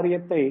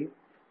காரியத்தை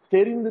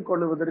தெரிந்து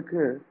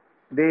கொள்வதற்கு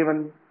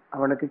தேவன்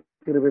அவனுக்கு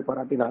கிருபை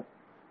பாராட்டினார்.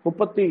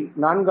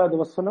 34வது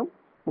வசனம்,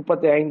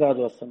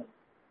 35வது வசனம்.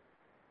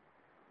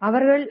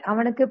 அவர்கள்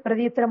அவனுக்கு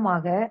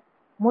பிரதியுத்தரமாக,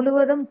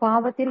 முழுவதும்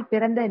பாவத்தில்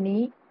பிறந்த நீ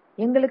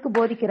எங்களுக்கு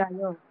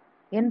போதிக்கிறாயோ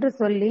என்று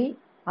சொல்லி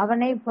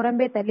அவனை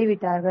புறம்பே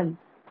தள்ளிவிட்டார்கள்.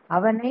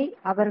 அவனை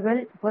அவர்கள்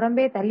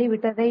புறம்பே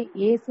தள்ளிவிட்டதை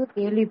இயேசு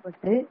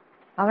கேள்விப்பட்டு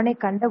அவனை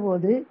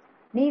கண்டபோது,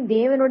 நீ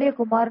தேவனுடைய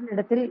குமாரன்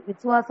இடத்தில்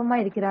விசுவாசமா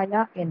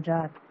இருக்கிறாயா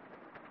என்றார்.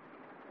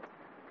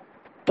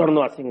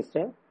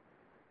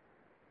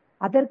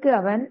 அதற்கு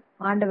அவன்,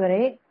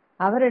 ஆண்டவரே,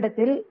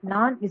 அவரிடத்தில்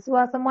நான்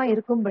விசுவாசமா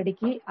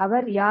இருக்கும்படிக்கு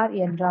அவர் யார்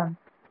என்றான்.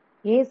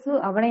 இயேசு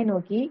அவனை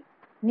நோக்கி,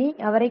 நீ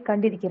அவரை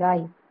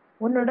கண்டிருக்கிறாய்,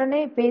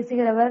 உன்னுடனே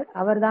பேசுகிறவர்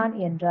அவர்தான்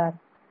என்றார்.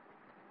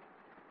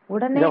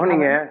 உடனே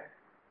கவனிங்க, அவன்,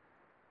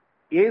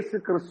 இயேசு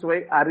கிறிஸ்துவை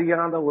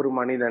அறியாத ஒரு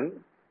மனிதன்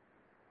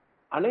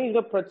அநேக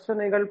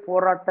பிரச்சனைகள்,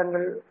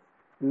 போராட்டங்கள்,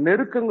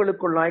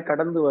 நெருக்கங்களுக்குள்ளாய்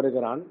கடந்து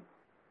வருகிறான்.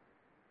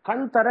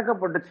 கண்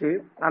திறக்கப்பட்டுச்சு,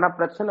 ஆனா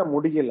பிரச்சனை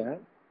முடியல.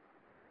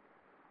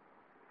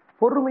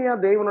 பொறுமையா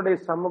தேவனுடைய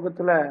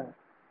சமூகத்துல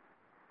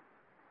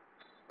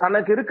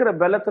தனக்கு இருக்கிற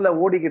பலத்துல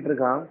ஓடிக்கிட்டு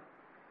இருக்கான்.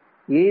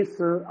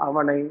 இயேசு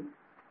அவனை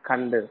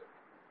கண்டு.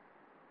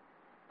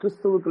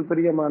 கிறிஸ்துவுக்குள்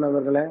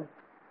பிரியமானவர்களே,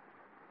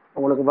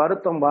 உங்களுக்கு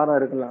வருத்தம் பாரம்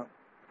இருக்கலாம்.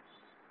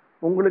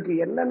 உங்களுக்கு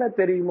என்னென்ன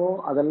தெரியுமோ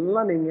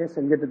அதெல்லாம் நீங்க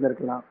செஞ்சுட்டு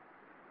இருந்திருக்கலாம்.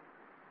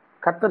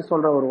 கர்த்தர்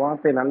சொல்ற ஒரு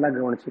வார்த்தை நல்லா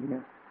கவனிச்சுங்க.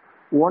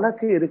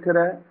 உனக்கு இருக்கிற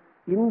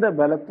இந்த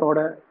பலத்தோட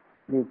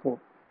நீ போ.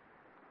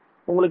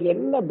 உங்களுக்கு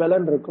என்ன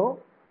பலன் இருக்கோ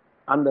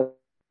அந்த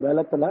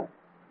பலத்துல,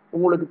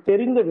 உங்களுக்கு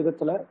தெரிந்த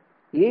விதத்துல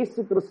இயேசு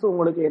கிறிஸ்து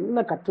உங்களுக்கு என்ன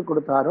கற்றுக்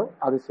கொடுத்தாரோ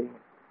அது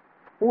செய்யும்.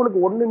 உங்களுக்கு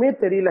ஒண்ணுமே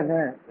தெரியலங்க,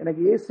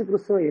 எனக்கு இயேசு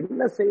கிறிஸ்துவை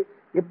என்ன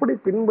எப்படி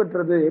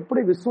பின்பற்றுறது,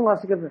 எப்படி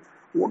விசுவாசிக்கிறது,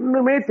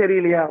 ஒண்ணுமே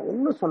தெரியலையா,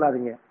 ஒன்னும்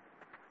சொல்லாதீங்க.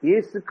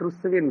 இயேசு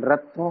கிறிஸ்துவின்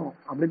ரத்தம்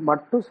அப்படின்னு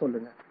மட்டும்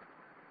சொல்லுங்க.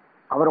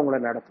 அவர் உங்களை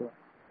நடத்துவார்.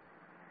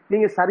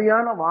 நீங்க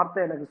சரியான வார்த்தை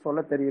எனக்கு சொல்ல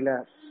தெரியல,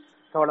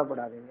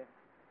 கவலைப்படாதீங்க.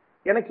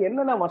 எனக்கு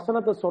என்னென்ன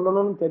வசனத்தை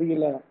சொல்லணும்னு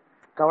தெரியல,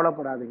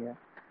 கவலைப்படாதீங்க.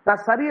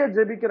 நான் சரியா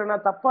ஜெபிக்கிறேன்னா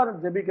தப்பா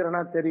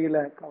ஜெபிக்கிறேன்னா தெரியல,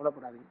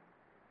 கவலைப்படாதீங்க.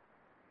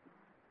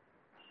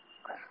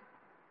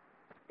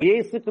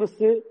 இயேசு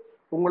கிறிஸ்து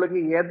உங்களுக்கு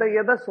எதை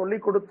எதை சொல்லி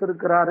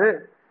கொடுத்திருக்கிறாரு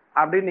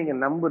அப்படின்னு நீங்க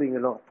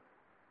நம்புறீங்களோ,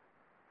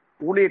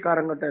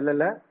 ஊழியக்காரங்கிட்ட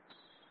இல்ல,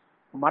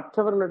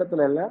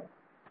 மற்றவர்களிடத்துல இல்ல,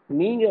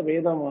 நீங்க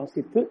வேதம்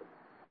வாசித்து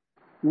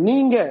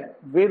நீங்க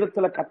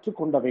வேதத்துல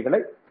கற்றுக்கொண்டவைகளை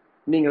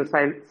நீங்கள்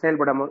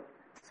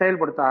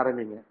செயல்படுத்த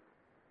ஆரம்பிங்க.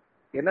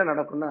 என்ன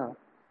நடக்கும்னா,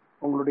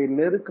 உங்களுடைய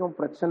நெருக்கம்,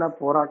 பிரச்சனை,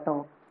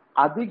 போராட்டம்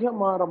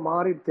அதிகமாக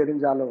மாறி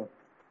தெரிஞ்சாலும்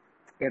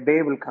a day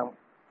will come.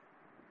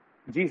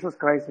 Jesus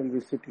Christ will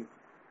visit you.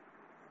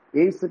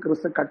 இயேசு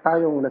கிறிஸ்து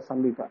கட்டாயம் உங்களை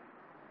சந்திப்பார்.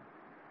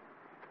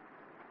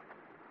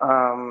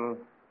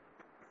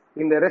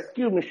 இந்த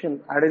ரெஸ்கியூ மிஷன்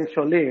அப்படின்னு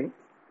சொல்லி,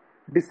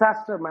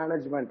 டிசாஸ்டர்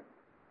மேனேஜ்மெண்ட்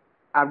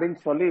அப்படின்னு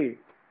சொல்லி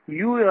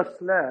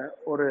யூஎஸ்ல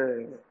ஒரு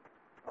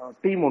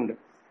டீம் உண்டு.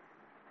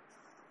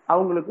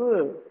 அவங்களுக்கு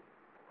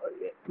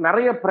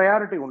நிறைய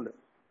ப்ரையாரிட்டி உண்டு.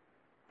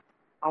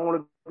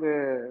 அவங்களுக்கு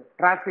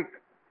டிராபிக்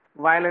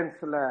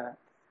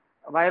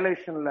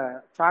வயலேஷன்ல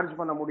சார்ஜ்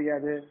பண்ண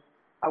முடியாது.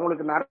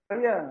 அவங்களுக்கு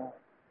நிறைய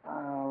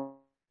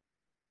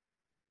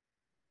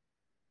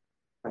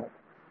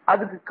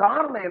அதுக்கு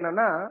காரணம்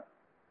என்னன்னா,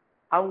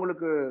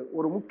 அவங்களுக்கு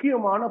ஒரு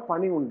முக்கியமான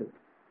பணி உண்டு.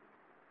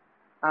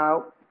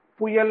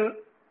 புயல்,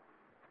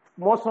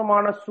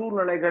 மோசமான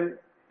சூழ்நிலைகள்,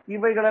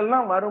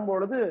 இவைகளெல்லாம்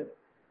வரும்பொழுது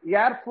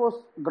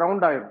ஏர்போர்ஸ்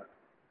கிரவுண்ட் ஆயிடும்.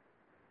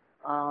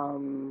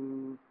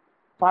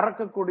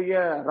 பறக்கக்கூடிய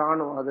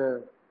ராணுவம், அது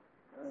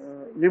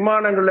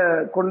விமானங்களை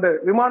கொண்டு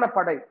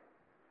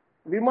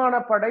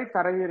விமானப்படை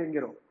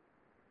தரையிறங்கிரும்,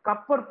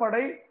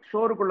 கப்பற்படை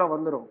ஷோருக்குள்ள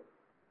வந்துடும்.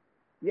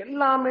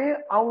 எல்லாமே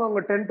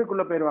அவங்க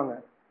டென்ட்டுக்குள்ள போயிருவாங்க.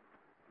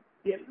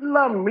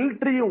 எல்லா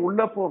மிலிட்டரியும்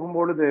உள்ள போகும்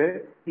பொழுது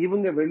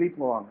இவங்க வெளியே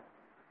போவாங்க.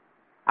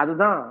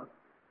 அதுதான்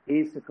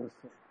இயேசு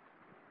கிறிஸ்து.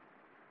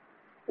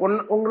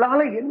 உங்களால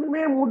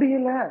என்னமே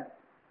முடியல,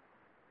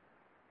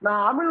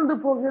 நான் அமிழ்ந்து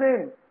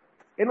போகிறேன்,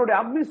 என்னுடைய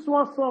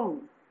அவிசுவாசம்,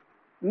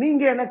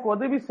 நீங்க எனக்கு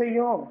உதவி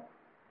செய்யும்,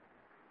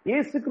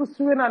 இயேசு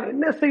கிறிஸ்துவே நான்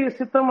என்ன செய்ய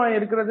சித்தமா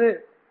இருக்கிறது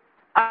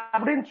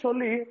அப்படின்னு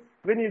சொல்லி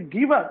when you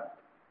give up,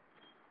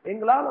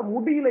 எங்களால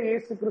முடியல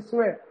இயேசு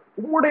கிறிஸ்துவே,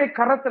 உம்முடைய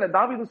கரத்துல,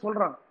 தாவீது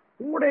சொல்றான்,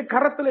 உம்முடைய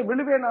கரத்துல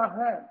விழுவேனாக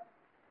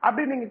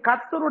அப்படி நீங்க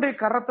கர்த்தருடைய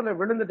கரத்துல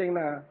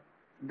விழுந்துட்டீங்கன்னா,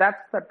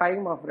 that's the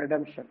time of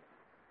redemption.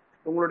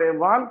 உங்களுடைய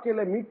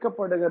வாழ்க்கையில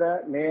மீட்கப்படுகிற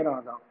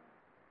நேரம் தான்.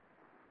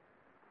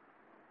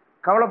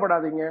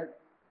 கவலைப்படாதீங்க,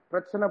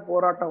 பிரச்சனை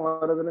போராட்டம்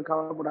வருதுன்னு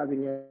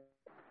கவலைப்படாதீங்க.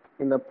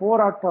 இந்த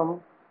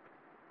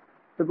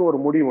போராட்டத்துக்கு ஒரு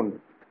முடிவு உண்டு.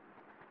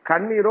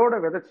 கண்ணீரோட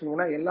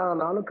விதைச்சிங்கன்னா எல்லா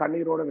நாளும்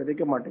கண்ணீரோட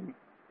விதைக்க மாட்டீங்க.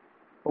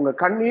 உங்க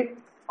கண்ணீர்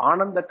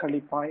ஆனந்த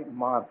களிப்பாய்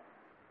மாறும்.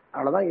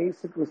 அவ்வளவுதான்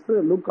இயேசு கிறிஸ்து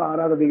லூக்கா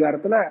 6வது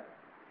அதிகாரத்துல,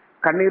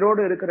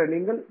 கண்ணீரோடு இருக்கிற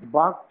நீங்கள்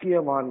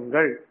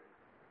பாக்கியவான்கள்,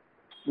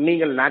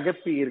 நீங்கள்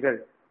நகைப்பீர்கள்.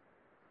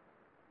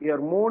 Your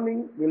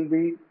mourning will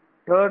be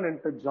turned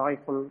into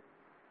joyful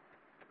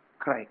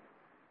cry.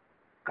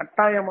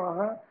 கட்டாயமாக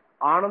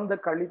ஆனந்த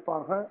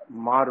களிப்பாக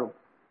மாறும்.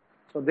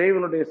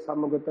 தேவனுடைய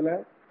சமூகத்துல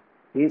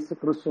இயேசு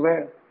கிறிஸ்துவே,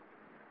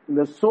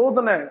 இந்த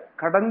சோதனை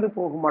கடந்து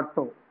போக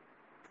மட்டும்,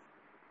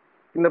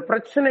 இந்த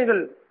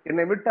பிரச்சனைகள்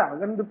என்னை விட்டு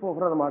அகன்று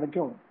போகிறது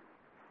வரைக்கும்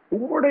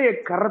உங்களுடைய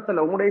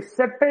கரத்துல, உங்களுடைய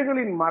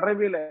செட்டைகளின்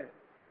மறைவில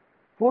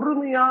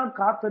பொறுமையா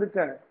காத்திருக்க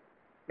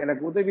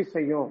எனக்கு உதவி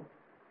செய்யும்.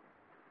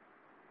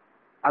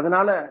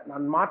 அதனால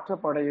நான்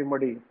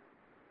மாற்றப்படையும்படி,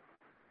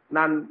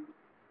 நான்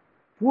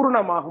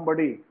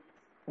பூரணமாகும்படி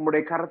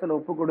உங்களுடைய கரத்துல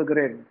ஒப்பு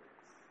கொடுக்கிறேன்.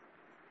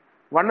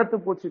 வண்ணத்து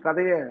பூச்சி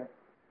கதை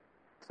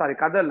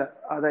இல்ல,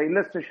 அத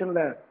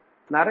இல்லஸ்ட்ரேஷன்ல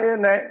நிறைய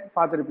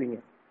பார்த்திருப்பீங்க.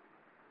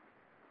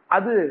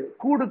 அது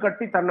கூடு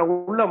கட்டி தன்னை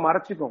உள்ள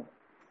மறைச்சிக்கும்,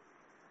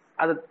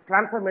 அது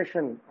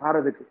டிரான்ஸ்பர்மேஷன்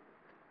ஆறதுக்கு.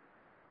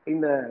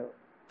 இந்த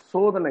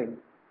சோதனை,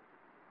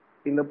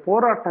 இந்த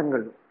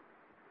போராட்டங்கள்,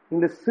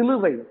 இந்த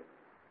சிலுவை,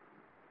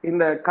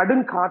 இந்த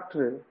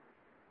கடுங்காற்று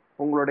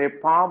உங்களுடைய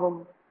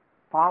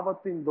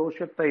பாவத்தின்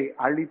தோஷத்தை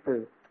அழித்து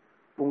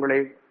உங்களை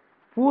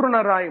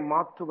பூரணராய்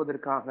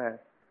மாற்றுவதற்காக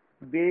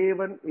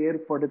தேவன்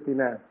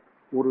ஏற்படுத்தின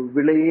ஒரு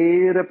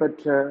விலையேற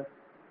பெற்ற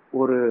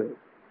ஒரு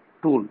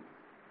டூல்,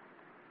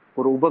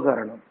 ஒரு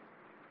உபகரணம்.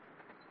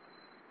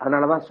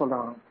 அதனாலதான்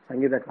சொல்றான்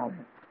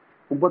சங்கீதக்காரன்,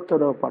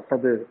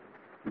 உபத்திரவப்பட்டது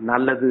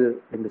நல்லது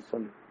என்று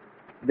சொல்லி.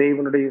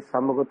 தேவனுடைய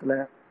சமூகத்துல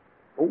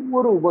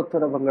ஒவ்வொரு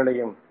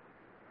உபத்திரவங்களையும்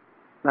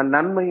நான்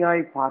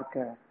நன்மையாய்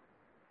பார்க்க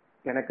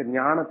எனக்கு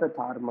ஞானத்தை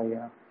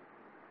தாருமையா,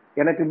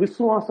 எனக்கு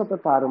விசுவாசத்தை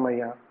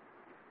தாருமையா,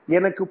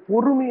 எனக்கு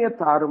பொறுமையை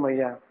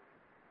தாருமையா.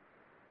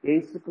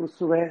 இயேசு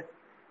கிறிஸ்துவே,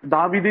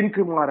 தாவீதின்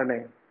குமாரனே,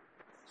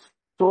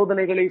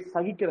 சோதனைகளை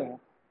சகிக்கிற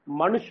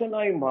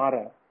மனுஷனாய் மாற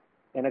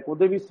எனக்கு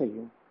உதவி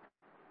செய்யும்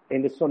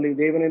என்று சொல்லி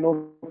தேவனை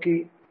நோக்கி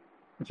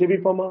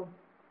ஜெபிப்போமா?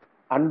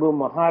 அன்பு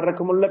மகா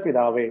இரக்கமுள்ள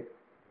பிதாவே,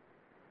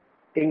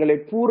 எங்களை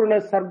பூரண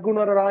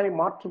சர்க்குணராய்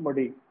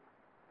மாற்றும்படி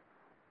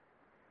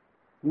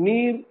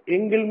நீர்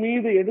எங்கள்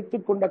மீது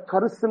எடுத்துக்கொண்ட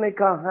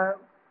கரிசனைக்காக,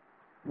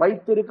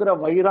 வைத்திருக்கிற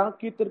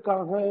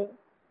வைராக்கியத்திற்காக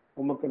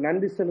உமக்கு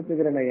நன்றி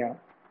செலுத்துகிறேன் ஐயா.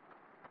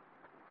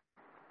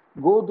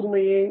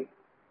 கோதுமையை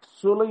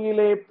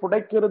சுளையிலே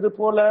புடைக்கிறது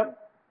போல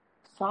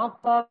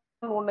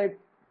சாத்தான் உன்னை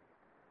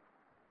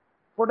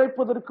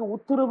புடைப்பதற்கு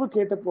உத்தரவு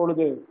கேட்ட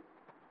பொழுது,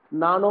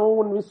 நானோ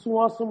உன்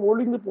விசுவாசம்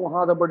ஒளிந்து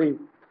போகாதபடி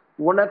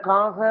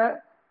உனக்காக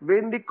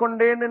வேண்டிக்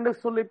கொண்டேன் என்று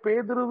சொல்லி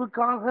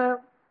பேதுருவுக்காக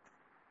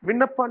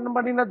விண்ணப்பம்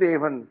பண்ணின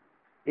தேவன்,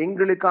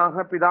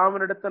 எங்களுக்காக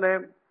பிதாவினிடத்துல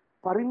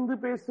பரிந்து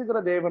பேசுகிற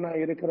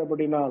தேவனாய்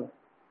இருக்கிறபடினால்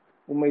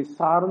உம்மை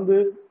சார்ந்து,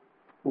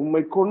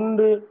 உம்மை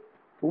கொண்டு,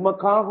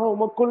 உமக்காக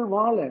உமக்குள்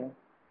வாழ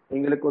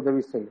எங்களுக்கு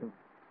உதவி செய்யும்.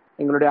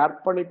 எங்களுடைய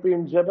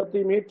அர்ப்பணிப்பையும்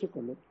ஜெபத்தையும்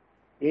ஏற்றுக்கொள்ளும்.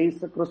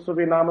 இயேசு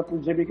கிறிஸ்துவின்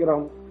நாமத்தில்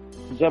ஜெபிக்கிறோம்.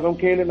 ஜெபம்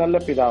கேளு நல்ல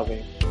பிதாவே,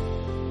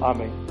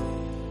 ஆமென்.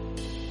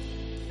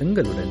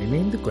 எங்களுடன்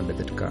இணைந்து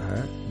கொண்டதற்காக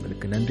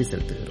உங்களுக்கு நன்றி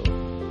செலுத்துகிறோம்.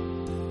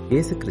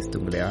 இயேசு கிறிஸ்து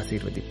உங்களை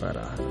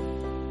ஆசீர்வதிப்பாராக.